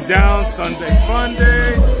that. Getting down Sunday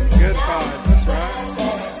Funday. Good vibes. That's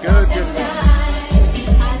right. Good vibes.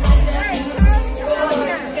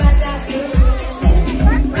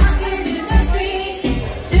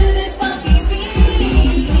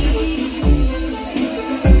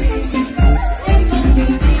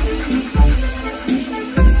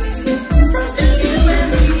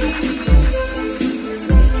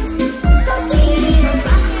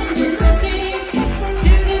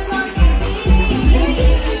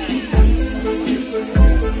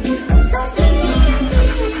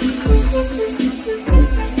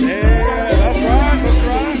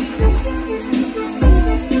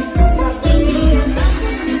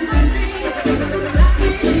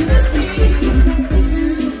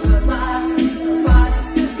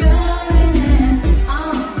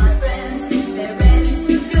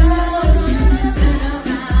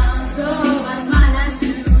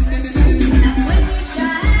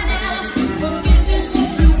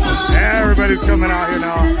 Everybody's coming out here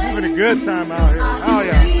now, having a good time out here. Oh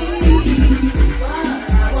yeah.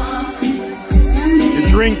 You're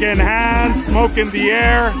drinking hands, smoke in the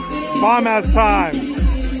air, bomb ass time.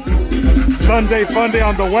 Sunday Funday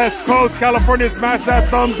on the West Coast, California. Smash that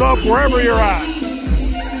thumbs up wherever you're at.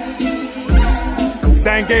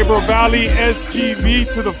 San Gabriel Valley, SGV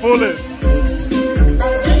to the fullest.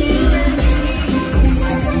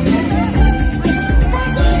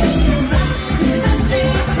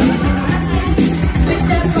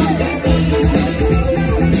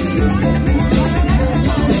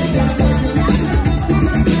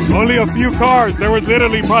 Only a few cars. There was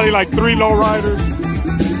literally probably like 3 lowriders,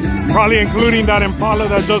 probably including that Impala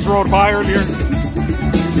that just rode by earlier.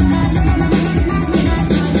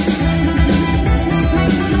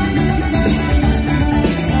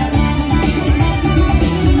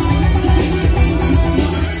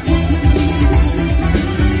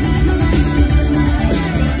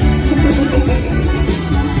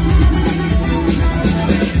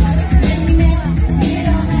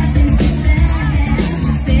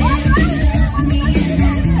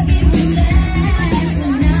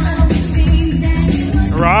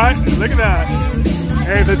 Look at that.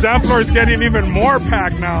 Hey, the dance floor is getting even more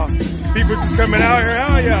packed now. People just coming out here.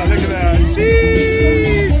 Hell yeah, look at that.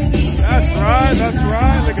 Jeez. That's right, that's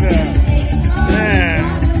right. Look at that. Man.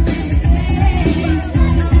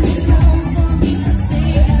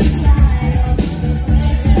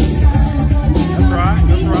 That's right,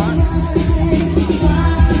 that's right.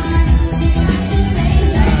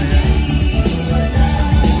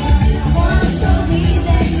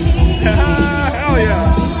 Hell yeah.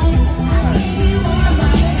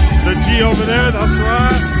 G over there, that's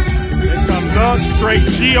right. It comes up, straight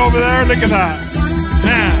G over there. Look at that.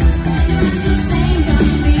 Man.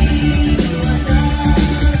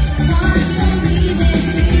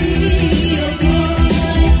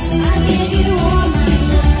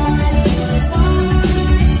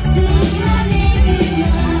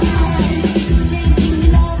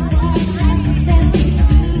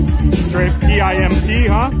 Straight P-I-M-P,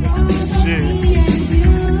 huh? Shit.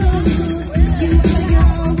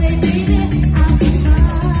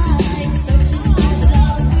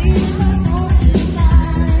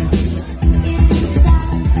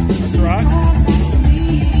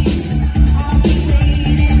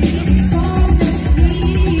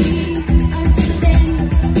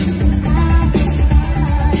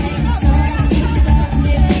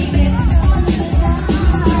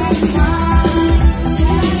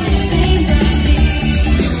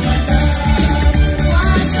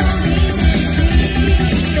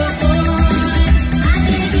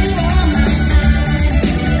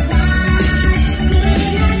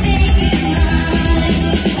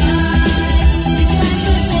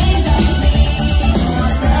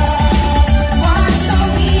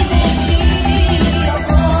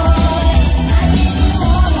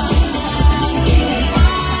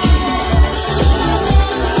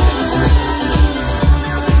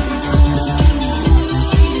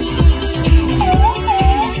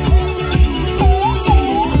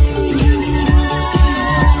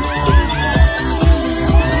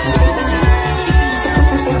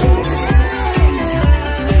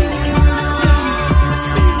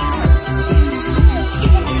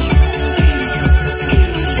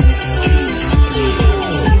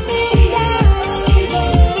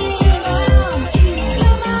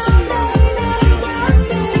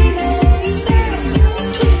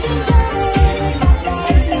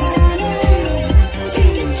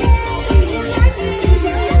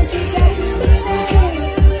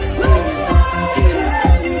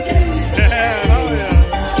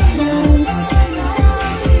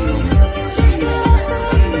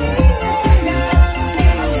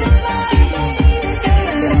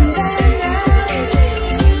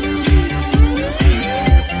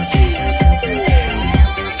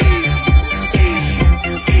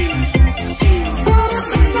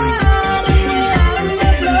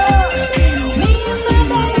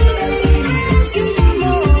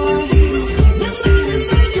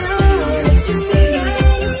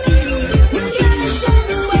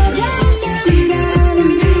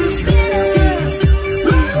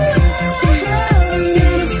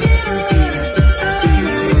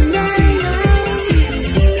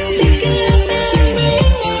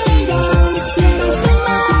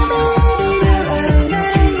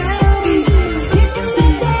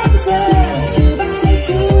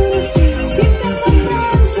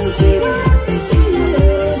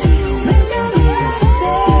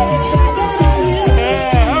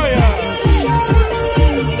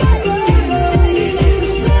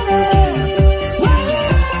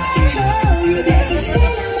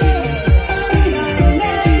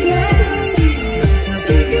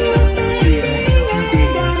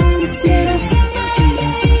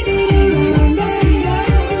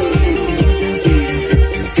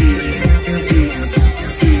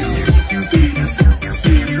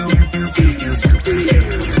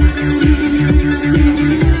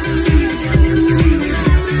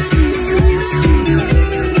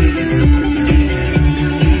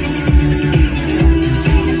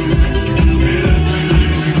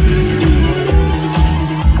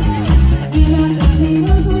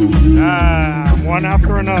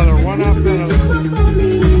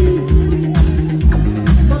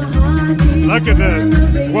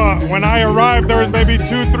 when I arrived, there was maybe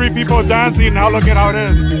 2-3 people dancing. Now look at how it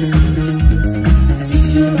is.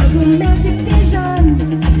 Picture a romantic vision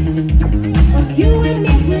of you and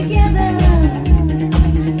me together.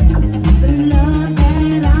 The love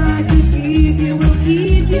that I could give you will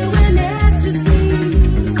keep you in ecstasy.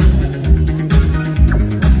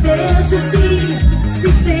 Fantasy,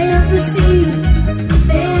 sweet fantasy.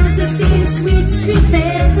 Fantasy, sweet, sweet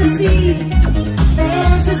fantasy.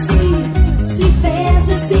 Fantasy, sweet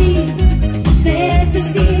fantasy.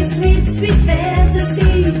 Fantasy, sweet, sweet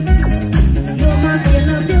fantasy. You're my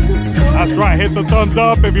elemental storm. That's right, hit the thumbs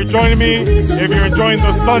up if you're joining me. If you're enjoying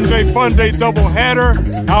the Sunday Funday double header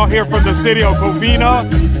out here from the city of Covina.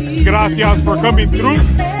 Gracias for coming through.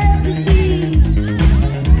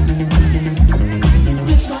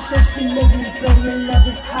 It's my first to make me grow in love.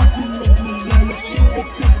 It's how you make me yearn. It's you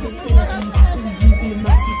that gives me energy. And you be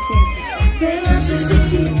my sweet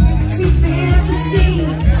fantasy. Sweet fantasy.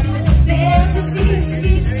 Fantasy,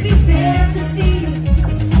 sweet, sweet fantasy.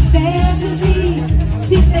 Fantasy,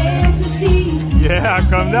 sweet fantasy. Yeah,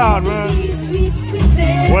 come down, man. Sweet, sweet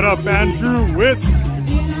fantasy. What up, Andrew Whisk?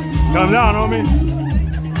 Come down, homie.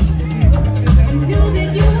 Knew that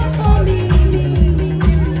you were for me.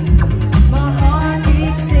 My heart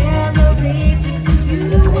accelerated 'cause you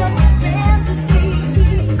were my fantasy.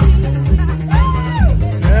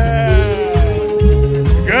 Yeah.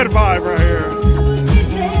 Good vibe right here. Sweet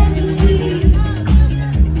fantasy.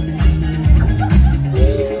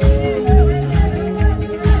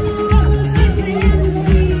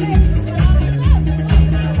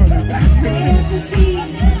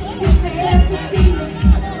 Fantasy.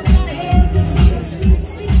 Sweet fantasy.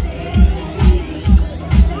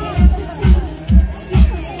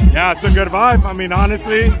 Yeah, it's a good vibe. I mean,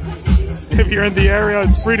 honestly, if you're in the area,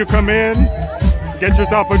 it's free to come in, get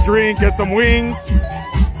yourself a drink, get some wings.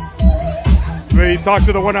 Maybe talk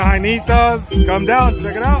to the one of Jainitas. Come down,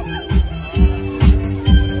 check it out.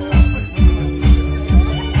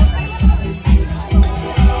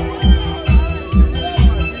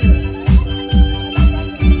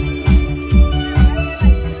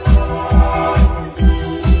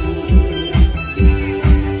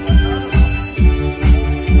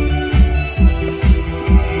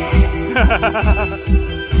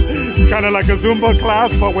 Kind of like a Zumba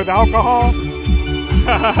class, but with alcohol.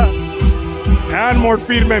 And more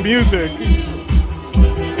firme music.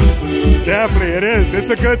 Definitely, it is. It's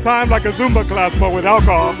a good time, like a Zumba class, but with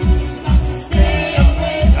alcohol.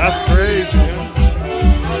 That's crazy, man.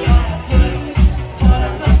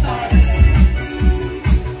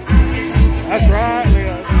 That's right,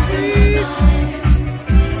 yeah.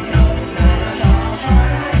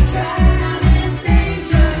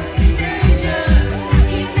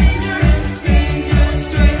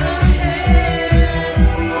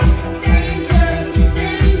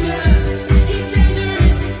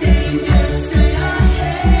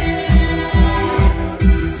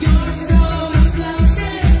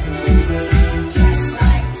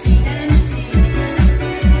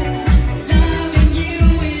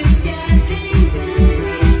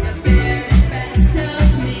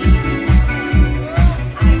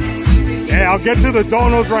 I'll get to the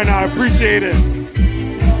donos right now. I appreciate it.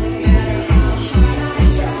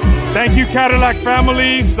 Thank you, Cadillac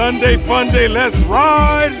family. Sunday Funday, let's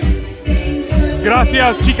ride.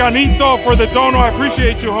 Gracias, Chicanito, for the dono. I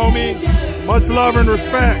appreciate you, homie. Much love and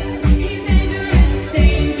respect.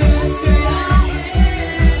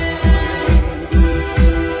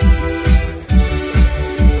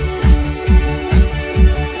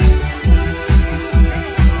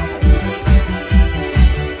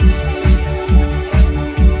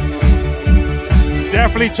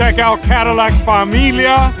 Definitely check out Cadillac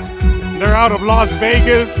Familia. They're out of Las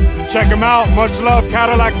Vegas. Check them out. Much love,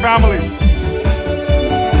 Cadillac family.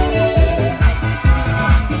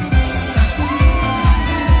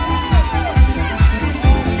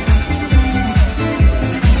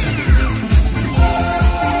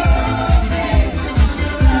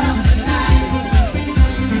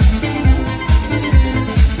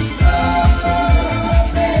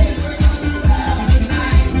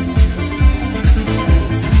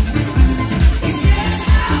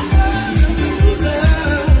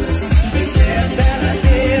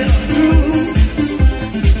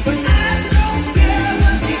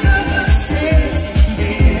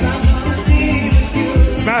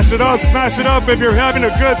 Smash it up if you're having a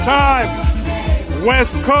good time.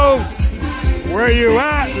 West Coast, where are you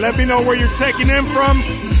at? Let me know where you're taking in from.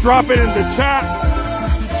 Drop it in the chat.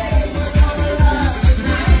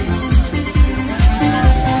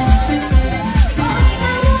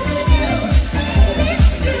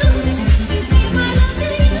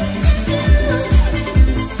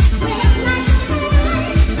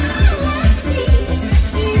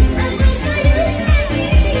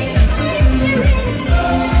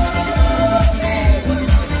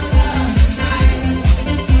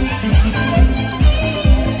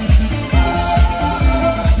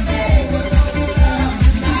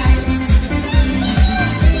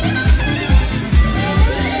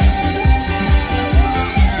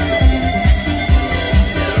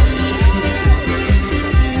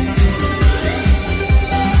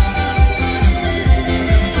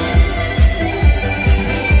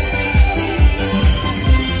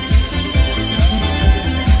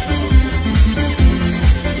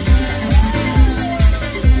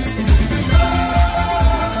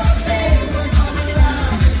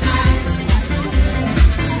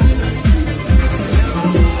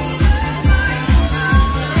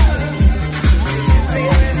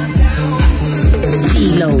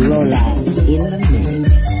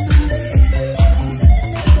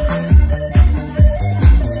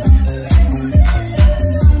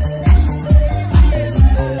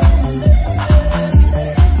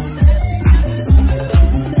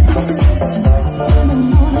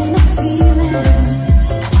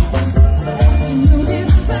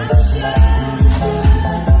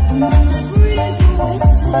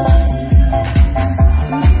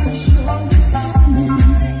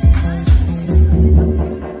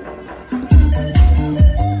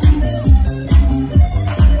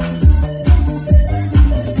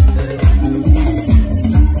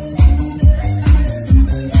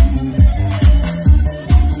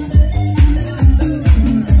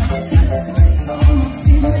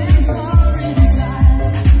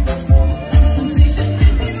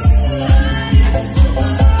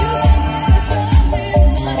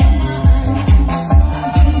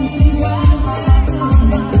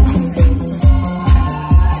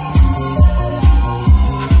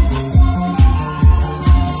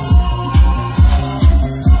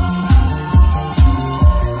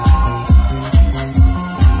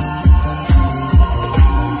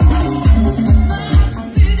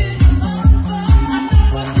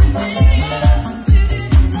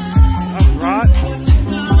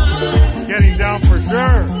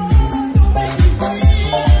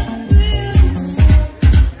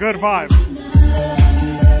 vibe.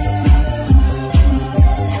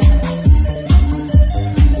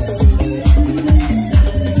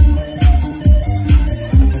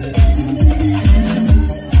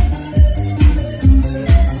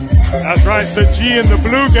 That's right, the G and the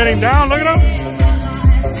blue getting down. Look at them.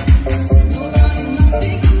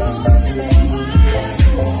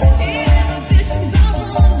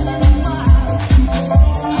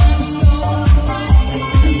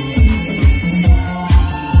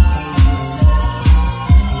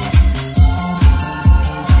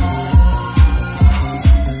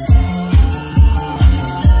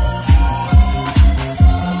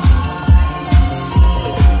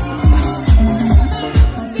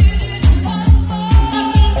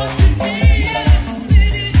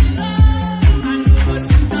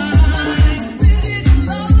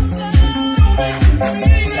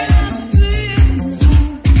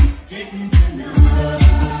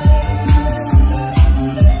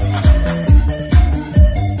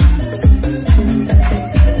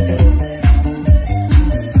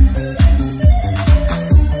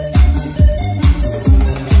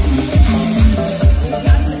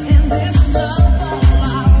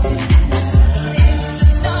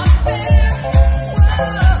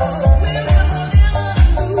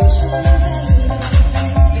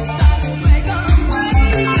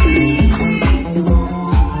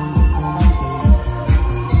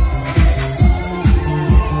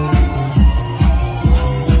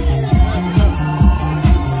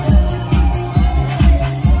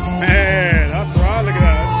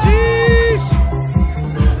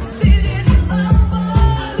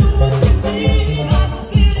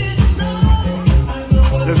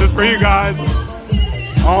 For you guys,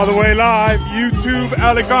 all the way live, YouTube,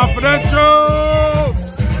 LA Confidential.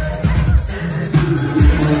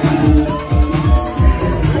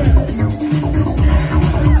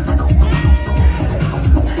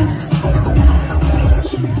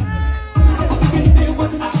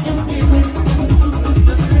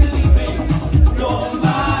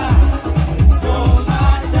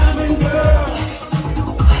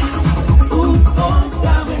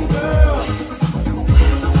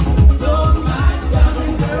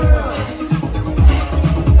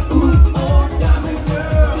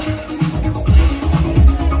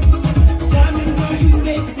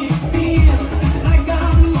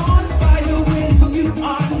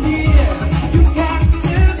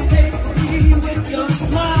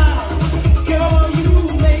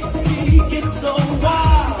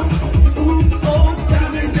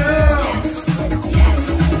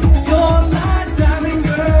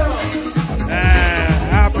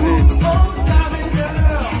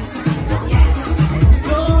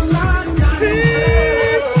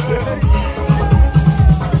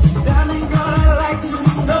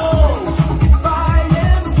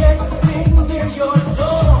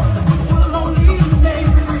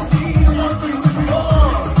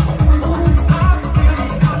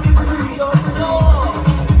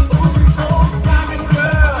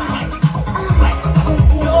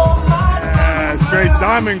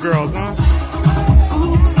 Diamond girls, huh?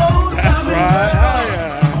 That's right. Oh, yeah.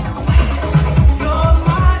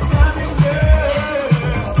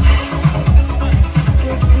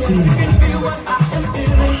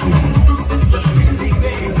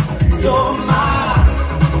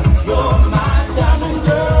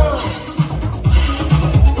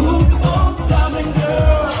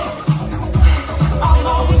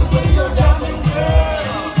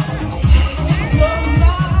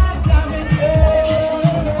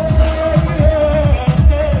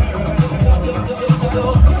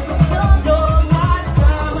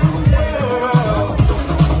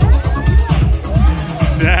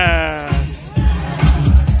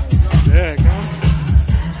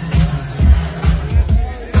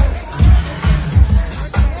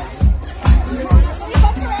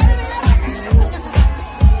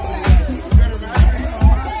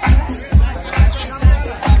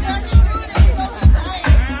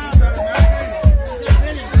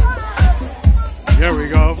 There we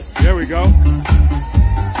go. There we go.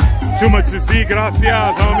 Too much to see.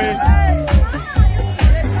 Gracias, homie.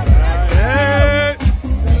 Hey.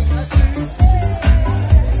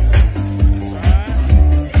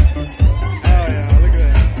 Oh, yeah. Look at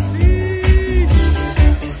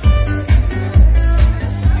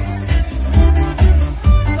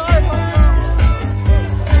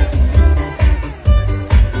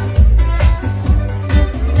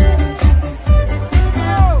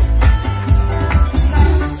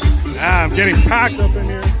I'm getting packed up in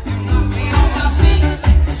here.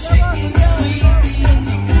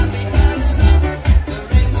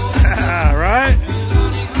 Yeah, right?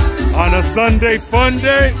 On a Sunday fun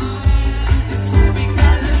day.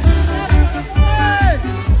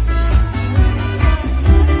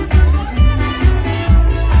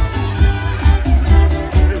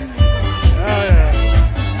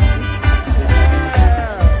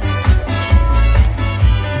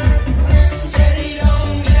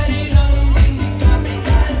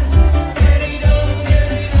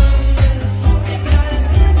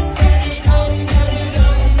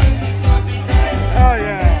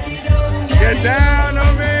 Get down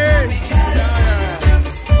on me.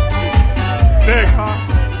 Sick, huh?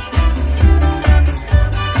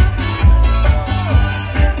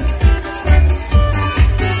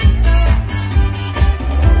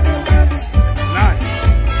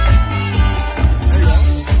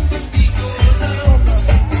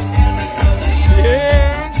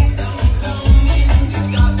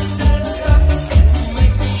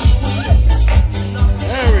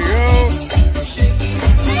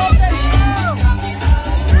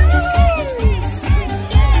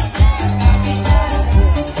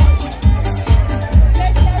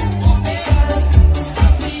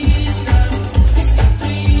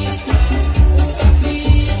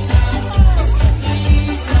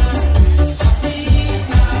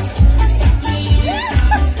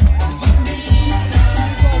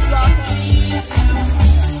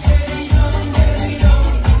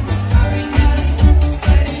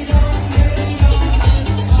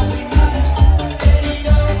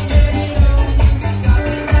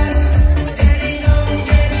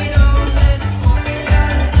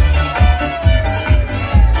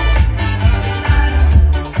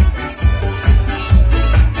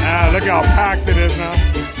 Look how packed it is now.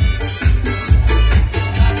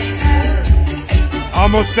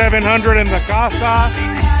 Almost 700 in the casa.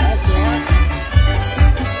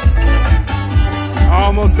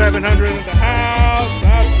 Almost 700 in the house.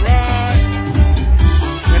 That's right.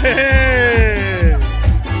 Hey.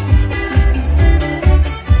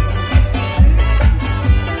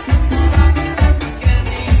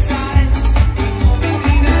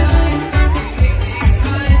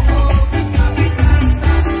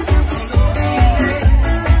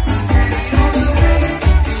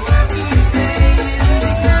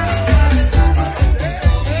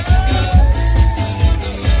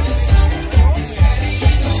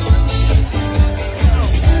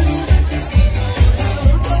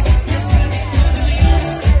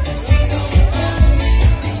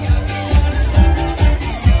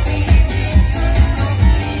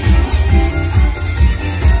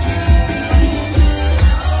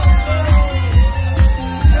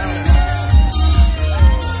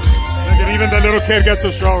 Even the little kid gets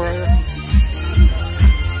a show right here.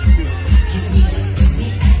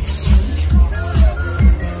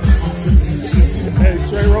 Hey,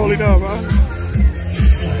 straight rolling up, huh?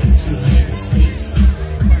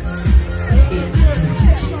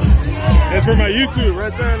 It's for my YouTube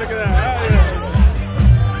right there. Look at that. Oh,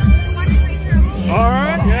 yeah. All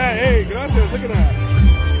right. Yeah. Hey, gracias. Look at that.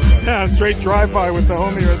 Yeah, straight drive-by with the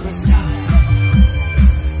homie right there.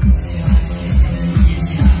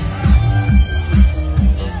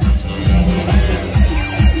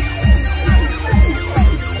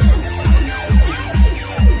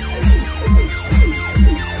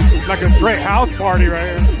 Like a straight house party right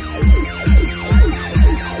here.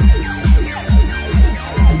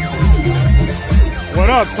 What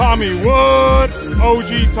up, Tommy Wood?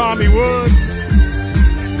 OG Tommy Wood.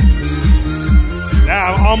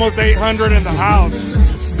 Yeah, almost 800 in the house.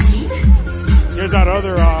 Here's that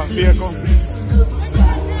other vehicle.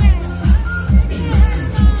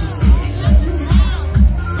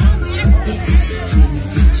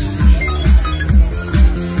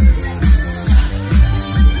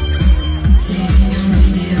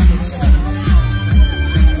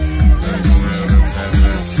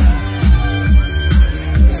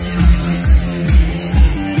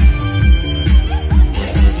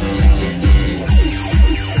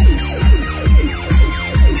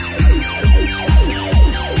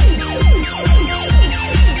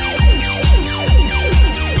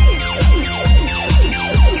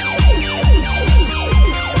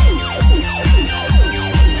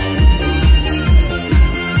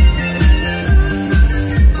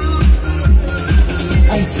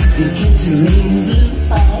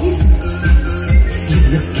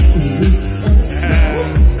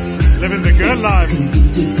 Living the good life.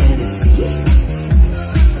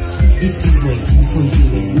 It is waiting for you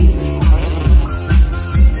and me.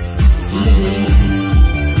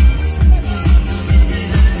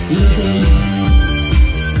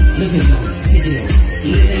 Living on video.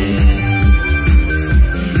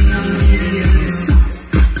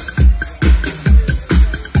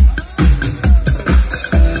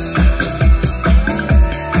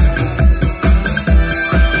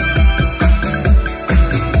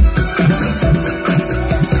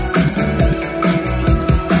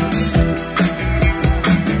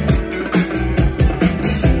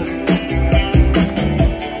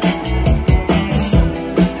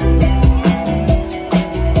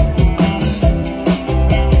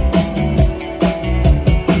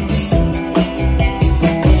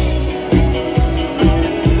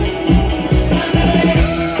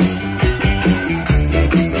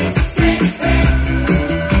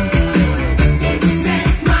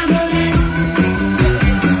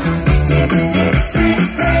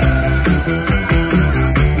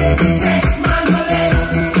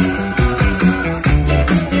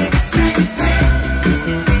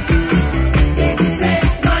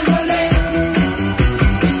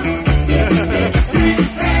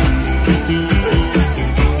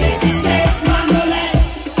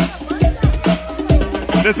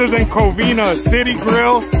 is in Covina, City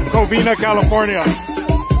Grill, Covina, California.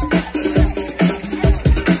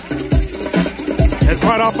 It's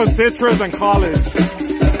right off of Citrus and College.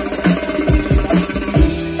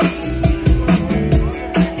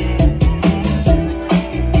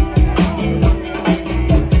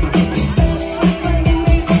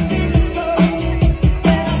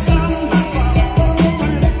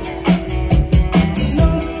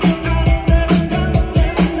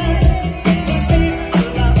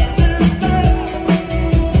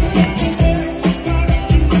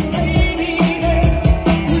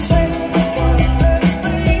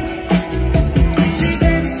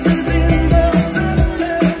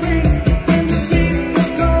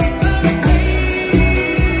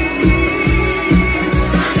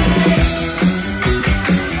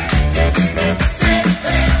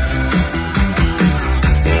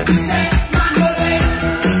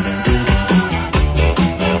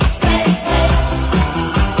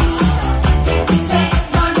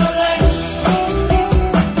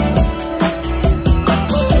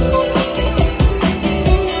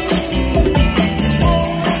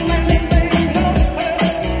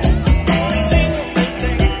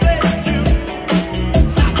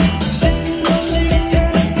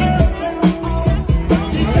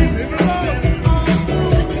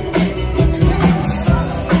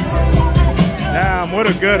 What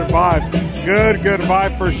a good vibe. Good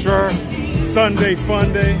vibe for sure. Sunday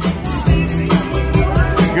Funday.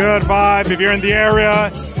 Good vibe. If you're in the area,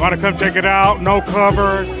 you want to come check it out, no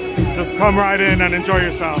cover, just come right in and enjoy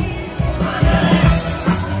yourself.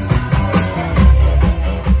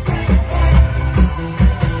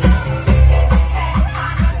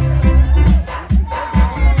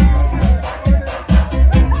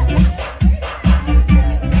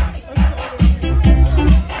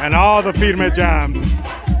 And all the Firme jams.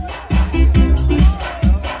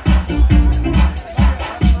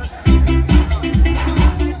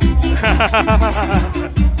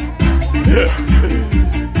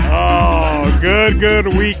 Oh, good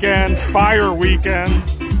weekend, fire weekend.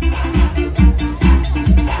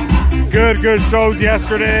 Good shows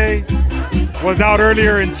yesterday. Was out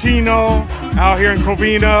earlier in Chino, out here in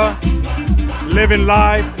Covina. Living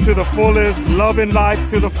life to the fullest, loving life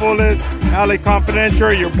to the fullest. LA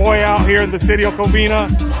Confidential, your boy out here in the city of Covina.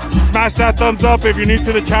 Smash that thumbs up if you're new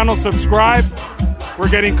to the channel, subscribe. We're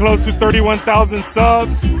getting close to 31,000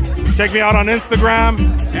 subs. Check me out on Instagram,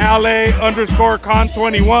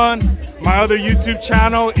 LA_con21. My other YouTube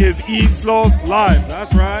channel is Islos Live.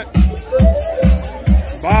 That's right.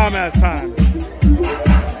 Bomb ass time.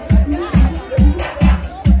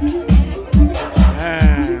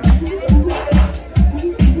 Man.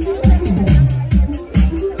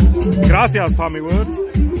 Gracias, Tommy Wood.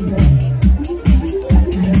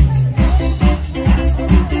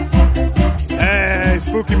 Hey,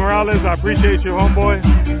 Spooky Morales, I appreciate you, homeboy.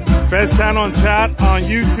 Best channel in chat on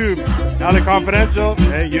YouTube, LA Confidential.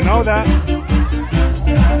 Hey, you know that.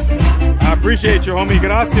 I appreciate you, homie.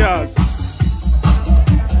 Gracias.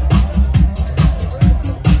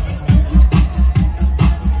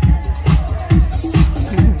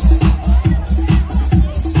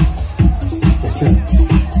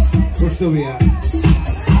 Where's Sylvia at?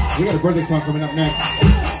 We got a birthday song coming up next.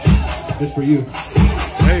 Just for you.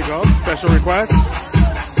 There you go. Special request.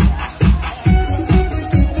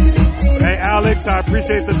 Hey, Alex, I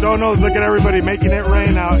appreciate the donos. Look at everybody making it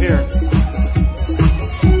rain out here.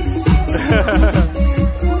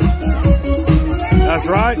 That's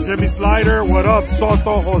right. Jimmy Slider, what up?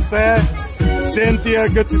 Soto Jose. Cynthia,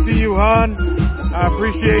 good to see you, hon. I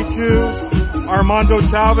appreciate you. Armando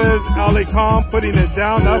Chavez, LA Com, putting it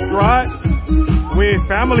down. That's right. We're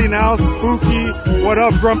family now. Spooky, what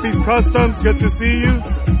up? Grumpy's Customs, good to see you.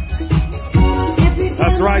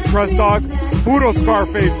 That's right, Trust Dog. Puro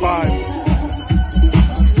Scarface vibes.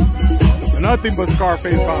 Nothing but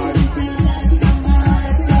Scarface vibes.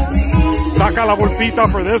 Saca la bolsita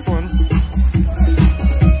for this one.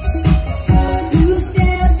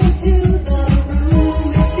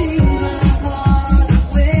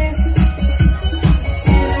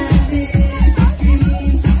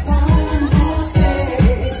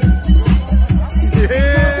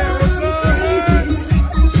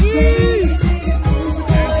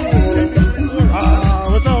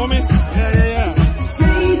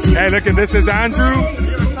 Hey, look at this is Andrew.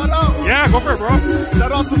 Yeah, go for it, bro.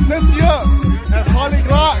 Shout out to Cynthia and Holly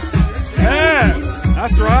Glock. Yeah,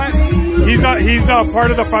 that's right. He's a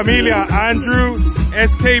part of the familia. Andrew,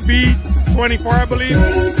 SKB24, I believe.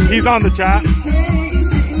 He's on the chat.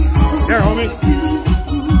 Here, homie.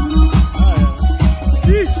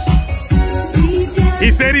 Sheesh.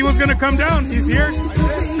 He said he was gonna come down. He's here.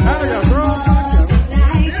 Hell yeah, bro.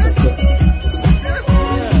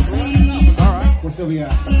 Sylvia.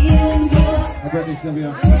 Happy birthday,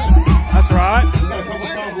 Sylvia. That's right. We got a couple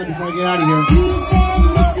songs left before I get out of here.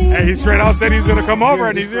 Hey, he straight out said he's gonna come over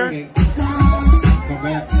and he's here. Come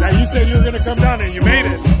back. Now you said you were gonna come down and you made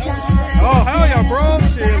it. Oh hell yeah, bro!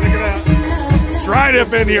 Shit, look at that. Stride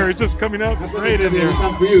up in here. It's just coming up straight in here.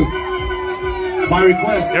 Song for you. By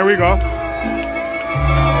request. There we go.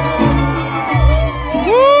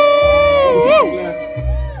 Woo!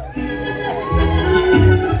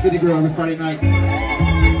 City Girl on a Friday night.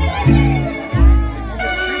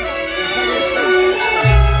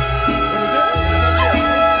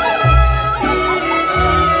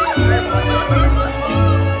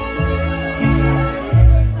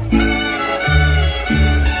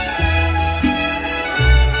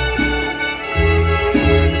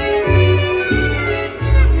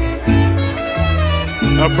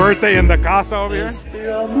 A birthday in the casa over here.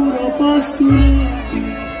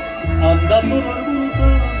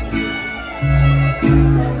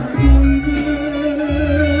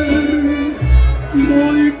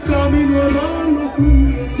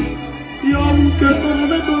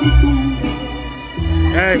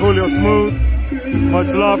 Hey, Julio Smooth.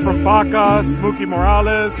 Much love from Paca, Smokey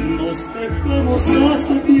Morales.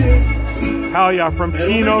 Hell yeah, from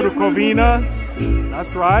Chino to Covina.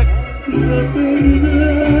 That's right.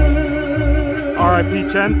 R.I.P.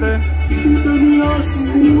 Chente.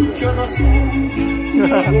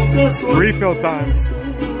 Refill time.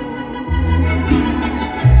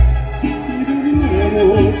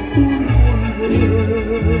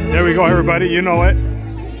 There we go, everybody. You know it.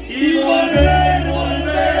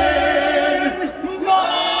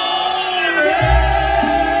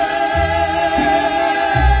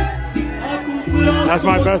 That's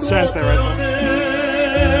my best chant there, right there.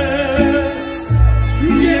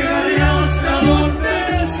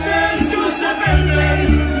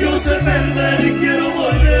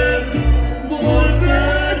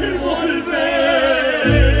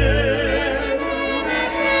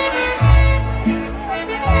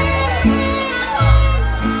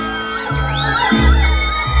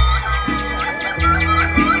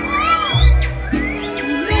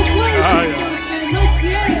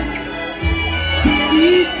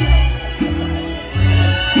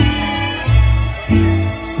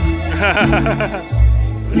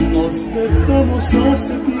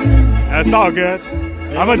 That's all good.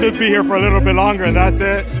 I'm gonna just be here for a little bit longer and that's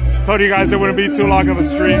it. Told you guys it wouldn't be too long of a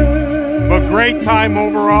stream. But great time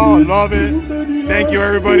overall, I love it. Thank you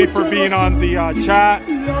everybody for being on the chat.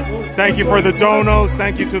 Thank you for the donos,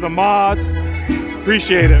 thank you to the mods.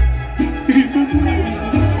 Appreciate it.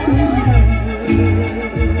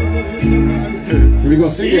 Here we go,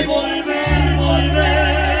 sing it.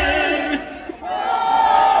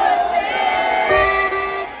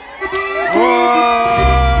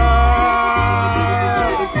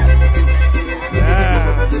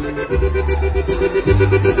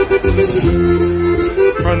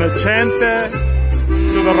 From the Chente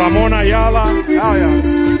to the Ramon Ayala. Oh yeah.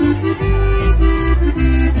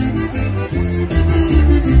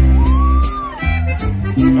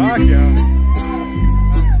 Fuck yeah.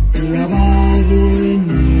 Clavado en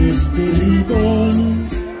este rincón,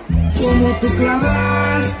 como tú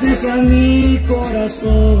clavaste a mi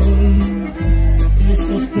corazón,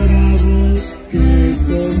 estos tragos que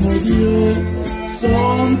como yo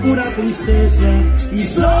son pura tristeza y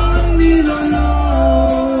son mi dolor.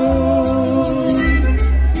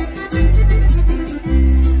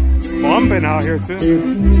 Bumping out here too. Te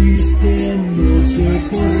fuiste, no sé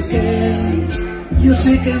por qué. Yo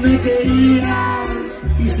sé que me querías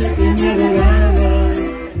y sé que me adorabas.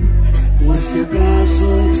 Por si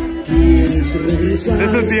acaso quieres regresar.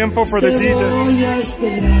 This is the info for the DJ. Te voy a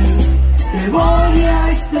esperar, te voy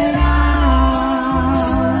a esperar.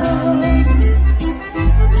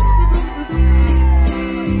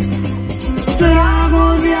 Trago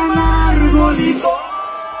de amargo licor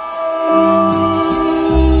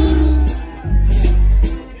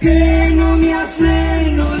que no me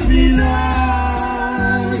hacen olvidar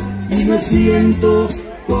y me siento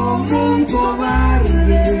como un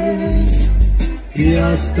cobarde que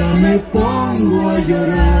hasta me pongo a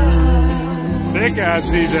llorar. Sick ass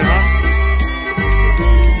DJ, huh?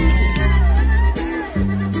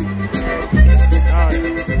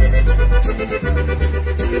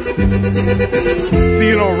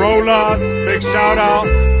 STILO ROLAS, big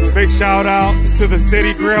shout out to the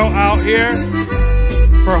City Grill out here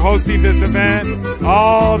for hosting this event.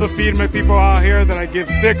 All the Firme people out here that I give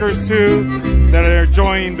stickers to, that are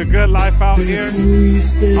enjoying the good life out here.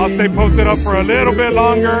 I'll stay posted up for a little bit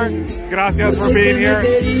longer. Gracias for being here.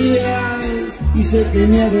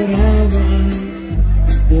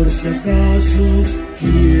 Por si acaso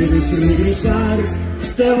quieres regresar,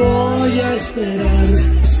 te voy a esperar,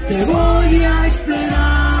 te voy a esperar.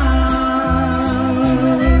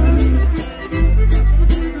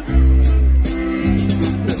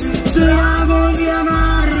 Trago de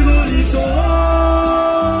amargo licor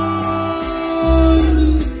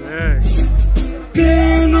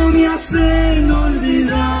que no me hacen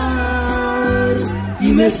olvidar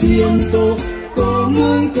y me siento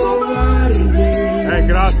como un cobarde. Hey,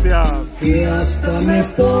 gracias. Que hasta me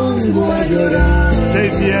pongo a llorar.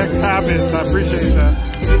 JCX Habits, I appreciate that.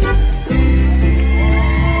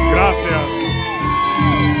 Gracias.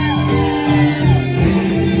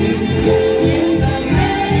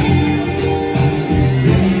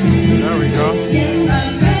 There we go.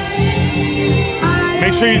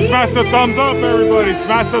 Make sure you smash the thumbs up, everybody.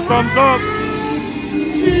 Smash the thumbs up.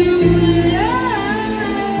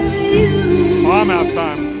 Oh, I'm out of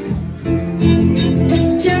time.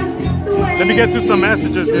 Let me get to some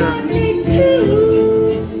messages here.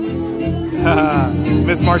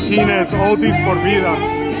 Miss Martinez, oldies por vida.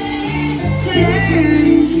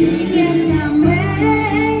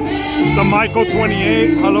 The Michael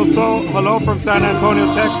 28, hello from San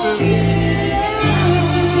Antonio, Texas.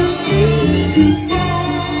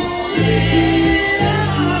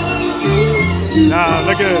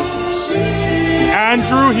 Look at this.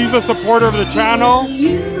 Andrew, he's a supporter of the channel.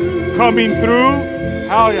 Coming through.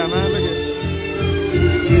 Hell yeah, man. Look at it.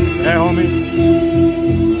 Hey, homie.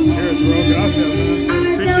 Cheers, bro. Gracias,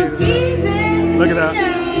 man. Appreciate it, man. Look at that.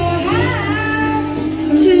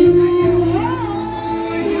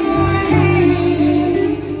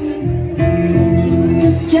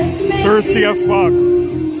 Thirsty as fuck.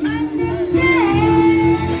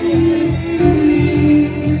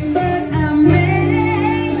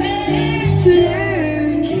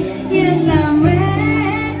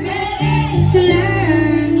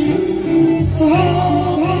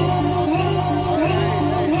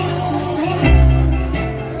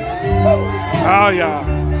 Oh yeah,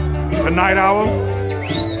 the night owl.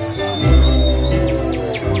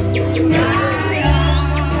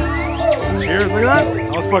 Cheers, look at that. I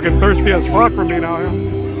was fucking thirsty as fuck for me now. Yeah.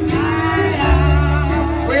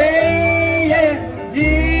 Well, yeah,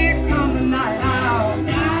 here comes the night owl,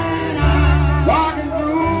 walking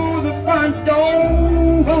through the front door.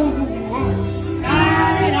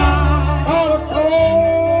 All I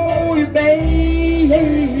told you, baby,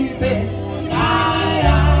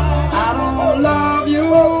 love you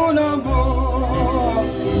no more.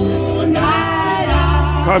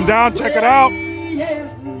 Come down, check it out.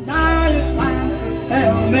 Now you're trying to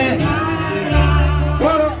tell me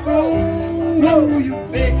what a fool you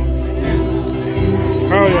big.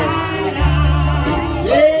 Oh yeah.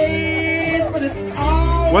 Yes, but it's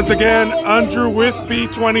all once again, Andrew Wispy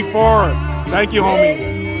 24. Thank you, homie.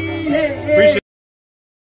 Appreciate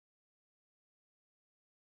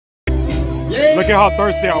it. Look at how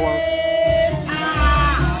thirsty I was.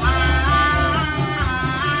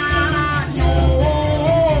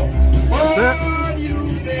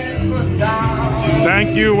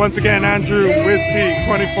 Thank you once again, Andrew Wispy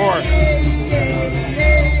 24.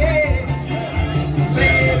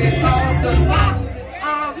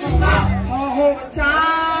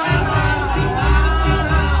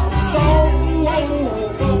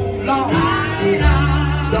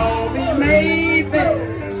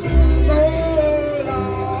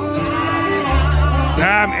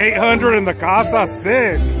 Damn, 800 in the casa,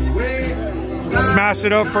 sick. Smash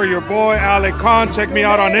it up for your boy, Ale Khan. Check me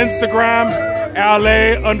out on Instagram,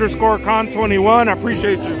 Ale_Khan21. I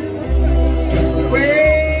appreciate you.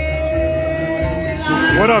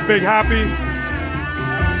 What up, Big Happy?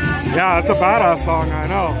 Yeah, it's a badass song, I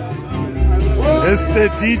know. It's the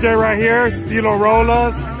DJ right here, STILO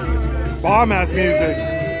ROLAS. Bomb-ass music.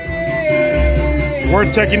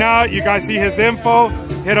 Worth checking out. You guys see his info.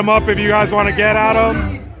 Hit him up if you guys want to get at him.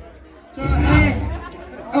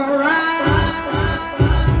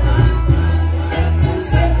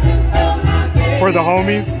 For the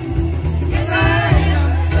homies.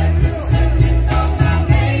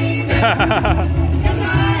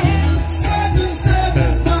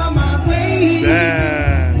 Damn.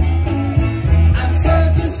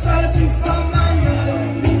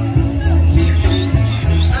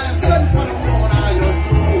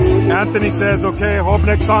 Anthony says, okay, hope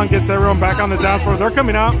next song gets everyone back on the dance floor. They're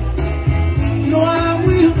coming out.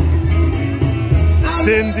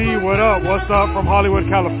 Cindy, what up? What's up from Hollywood,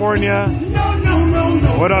 California?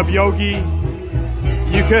 What up, Yogi?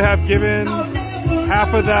 You could have given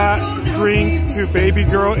half of that drink to baby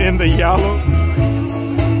girl in the yellow.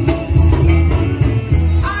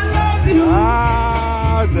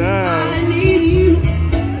 Ah, damn.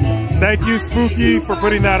 Thank you, Spooky, for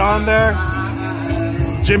putting that on there.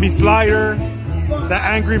 Jimmy Slider, the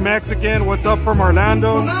Angry Mexican. What's up from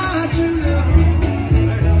Orlando?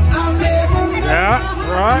 Yeah,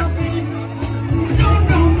 right.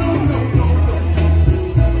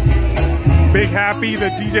 Big Happy, the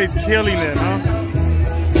DJ's killing it, huh?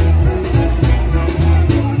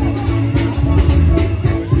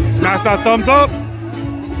 Smash that thumbs up. I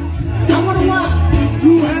wonder why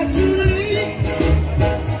you had to leave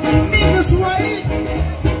me this way.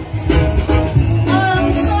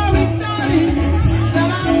 I'm sorry, darling, that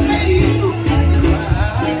I made you.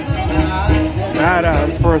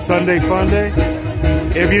 Badass for a Sunday fun day.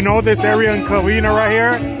 If you know this area in Covina right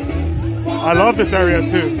here, I love this area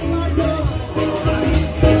too.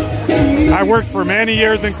 I worked for many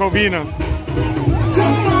years in Covina.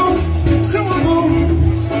 Come on,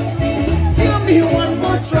 give me one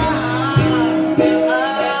more try.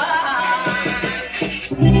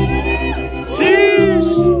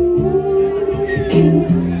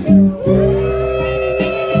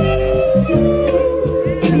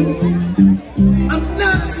 I'm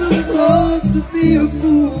not supposed to be a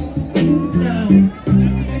fool now.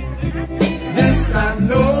 This I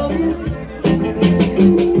know.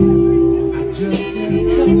 I just can't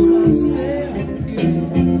help myself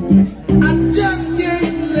again. I just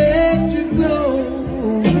can't let you go.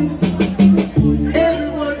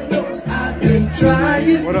 Everyone knows I've been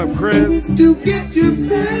trying. What up, Chris? To get you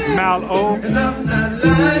back. Mal O. And I'm not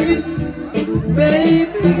lying,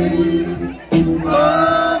 baby.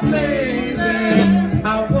 Oh, baby,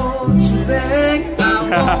 I want you back. I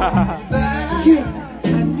want you back. Yeah, I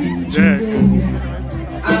need you, baby.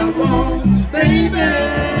 I want you, baby.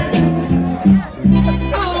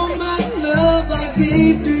 All my love I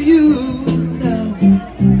gave to you now.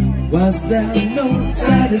 Was there no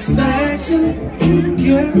satisfaction,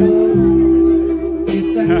 girl? If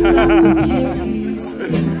that's not the case,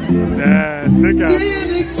 Yeah, sick out.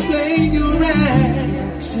 can't explain your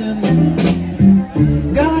actions.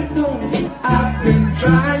 God knows I've been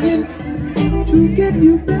trying to get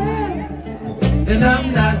you back, and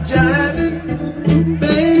I'm not jiving,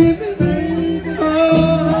 baby, baby.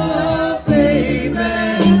 Oh, baby,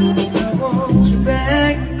 I want you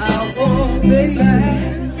back. I want you back.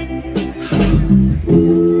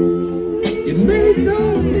 It made no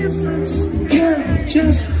difference, girl,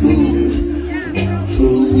 just who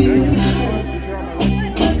you are.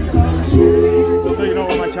 Just so you know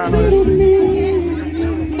what my channel is.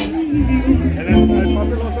 And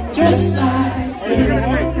then, Just like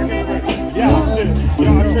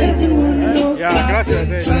everyone knows Yeah, I've gracias.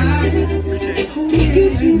 been trying to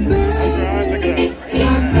get you back, and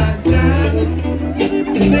I'm not driving,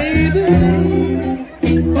 baby.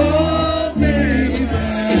 Oh, baby,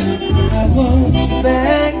 I want you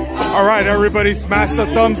back. All right, everybody, smash the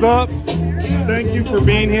thumbs up. Thank you for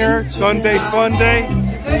being here. Sunday Fun Day.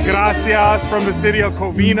 Gracias from the city of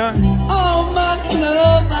Covina. All my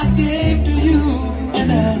love I gave to you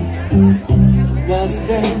now. Was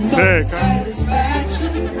there no Sick, huh?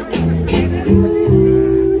 satisfaction?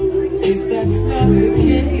 Ooh, if that's not the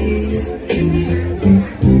case,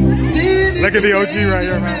 then Look at the OG right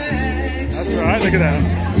here, man. That's right, look at that.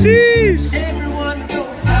 Sheesh. everyone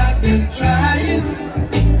knows I've been trying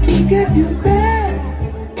to get you back,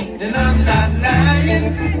 and I'm not lying,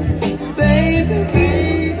 baby,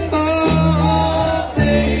 baby. Oh,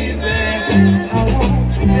 baby, I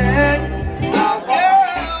want you back. I want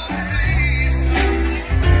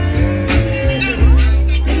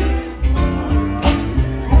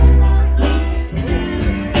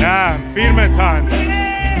Yeah, firme time.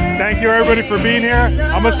 Thank you, everybody, for being here.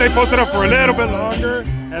 I'm gonna stay posted up for a little bit longer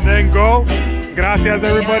and then go. Gracias,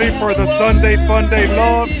 everybody, for the Sunday Fun Day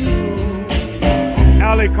love.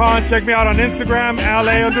 LA Con, check me out on Instagram,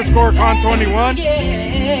 LA_Con21.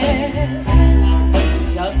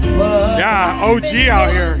 Yeah, OG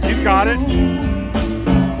out here. He's got it.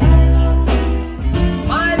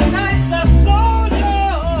 My nights are so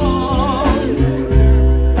long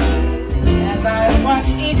as I watch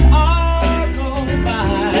each hour go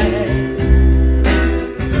by,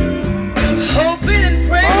 hoping and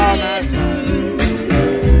praying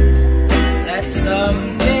that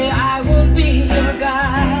someday I will be your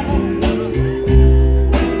guy.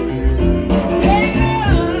 Hey,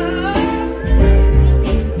 love,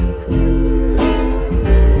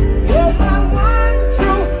 you're my one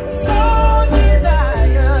true soul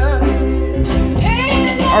desire.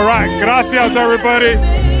 Hey, All right, gracias, everybody.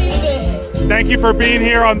 baby. Thank you for being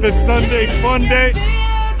here on this Sunday Fun Day.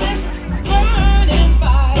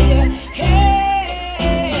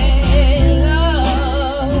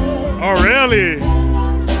 Oh, really?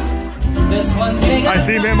 This I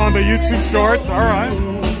seen him on the YouTube shorts. All right.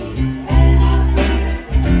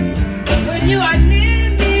 When you are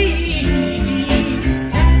near me.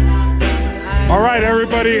 All right,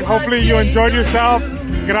 everybody. Hopefully you enjoyed yourself.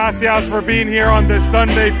 Gracias for being here on this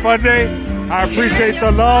Sunday Funday. I appreciate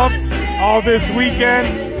the love all this weekend.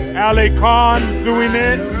 LA Con doing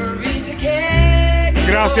it.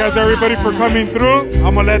 Gracias everybody for coming through.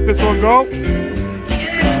 I'm gonna let this one go.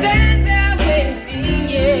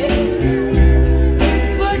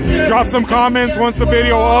 Drop some comments once the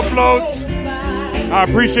video uploads. I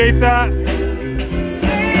appreciate that.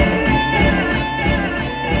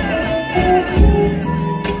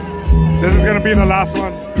 This is gonna be the last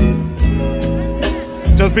one.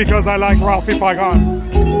 Just because I like Ralphie Pagan.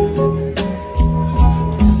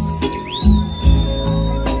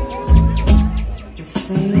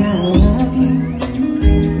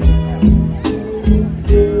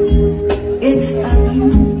 It's a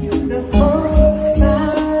beautiful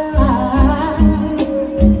sight.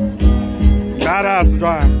 Badass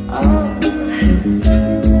drive. Oh,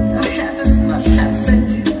 the heavens must have sent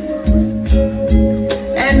you,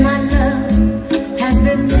 and my love has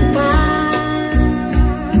been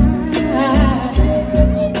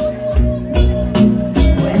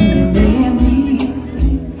when you're near me.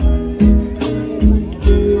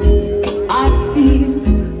 I feel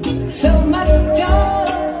so much joy.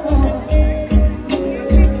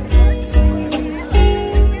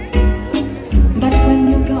 But when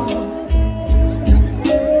you're gone,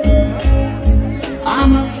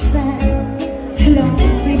 I'm a sad,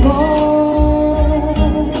 lonely boy.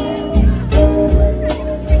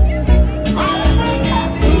 I think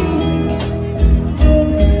of you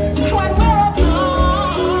when we're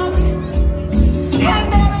apart, and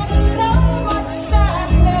there is so much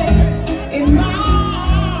sadness in my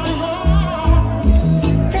heart.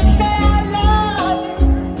 To say I love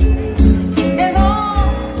is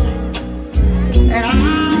all that I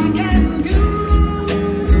can do.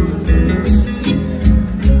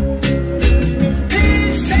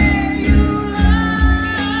 Please say you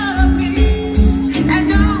love me, and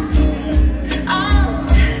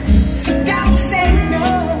don't say no.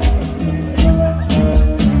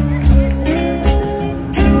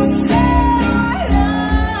 To say I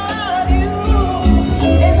love you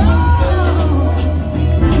is all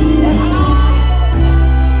that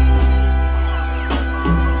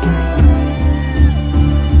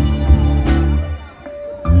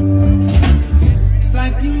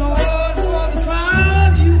Thank you, Lord, for the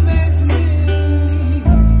cloud you made for me.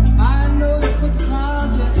 I know you put the cloud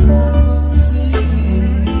there for all of us to see.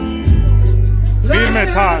 Firme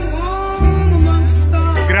time. Home amongst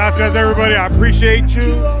stars. Gracias everybody. I appreciate you.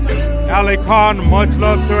 LA Con, much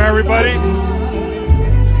love to everybody.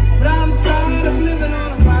 But I'm tired of living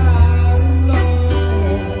on a cloud alone.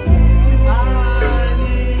 I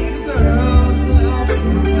need a girl to help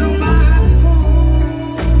fill my home.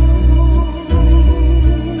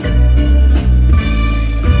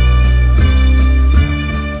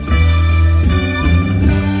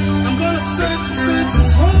 I'm gonna search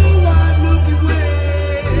this whole wide Milky Way,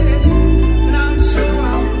 and I'm sure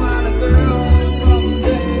I'll find a girl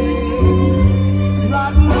someday to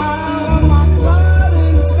ride me high on my cloud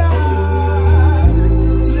in the sky,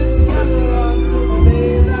 to live together until the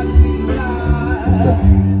day that we die.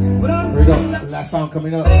 But Here we go. Last song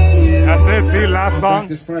coming up. That's it. See, last Back song.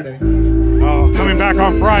 this Friday. Oh, coming back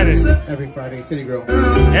on Friday. Every Friday, City Girl.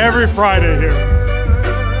 Every Friday here.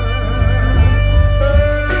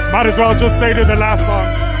 Might as well just stay to the last song.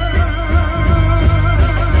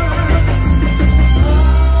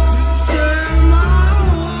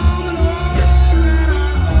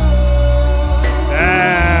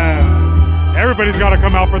 Damn. Everybody's got to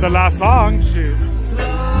come out for the last song. Shoot.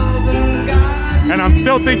 And I'm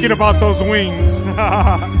still thinking about those wings.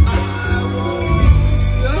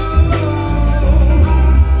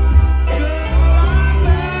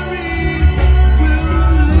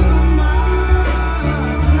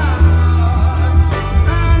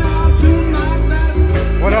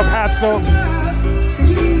 What up, Hatzel?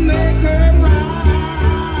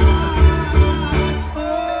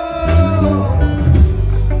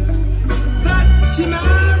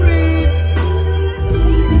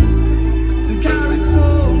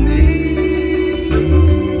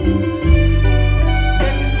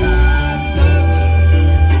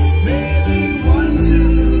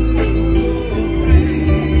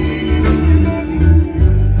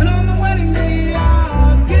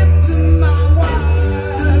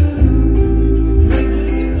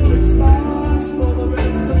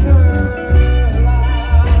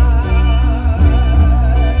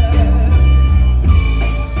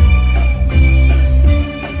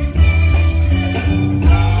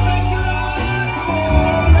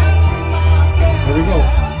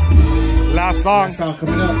 last song. Last song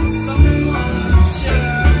coming up.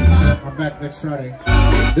 I'm back next Friday.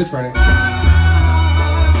 This Friday.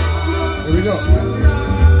 Here we go.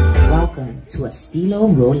 Welcome to a STILO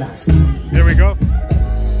ROLAS. Here we go.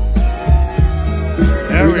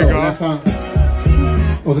 There we go. Last song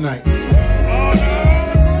of the night.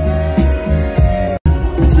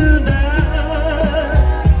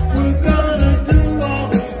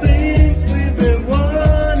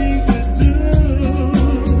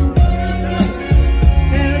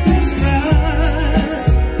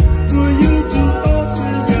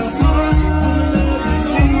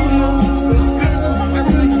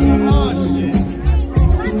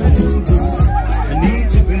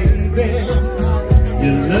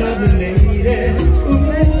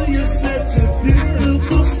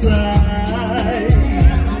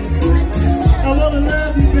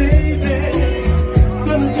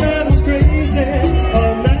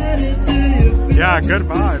 Yeah, good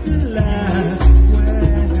vibe.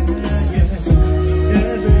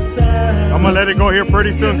 I'm gonna let it go here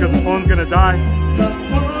pretty soon because the phone's gonna die.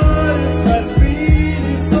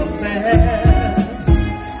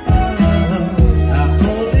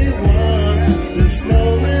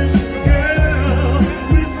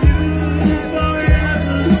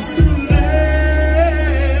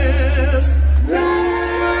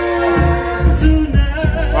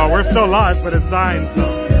 Well, we're still live, but it's dying, so.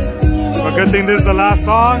 But good thing this is the last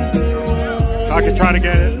song, so I can try to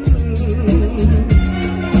get it.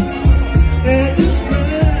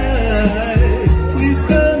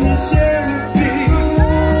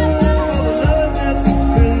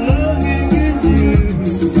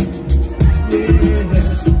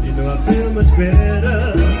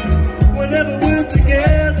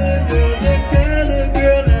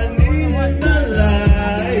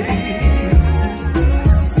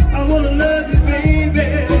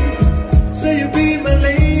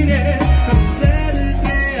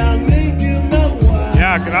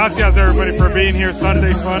 Gracias everybody for being here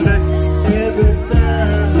Sunday Funday. Every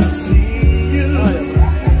time I see you,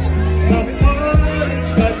 my heart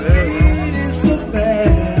starts beating so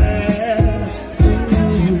fast.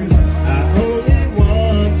 I only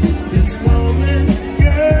want this moment,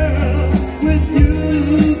 girl, with you.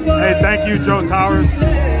 Hey, thank you, Joe Towers.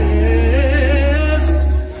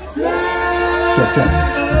 Ciao,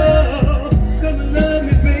 ciao.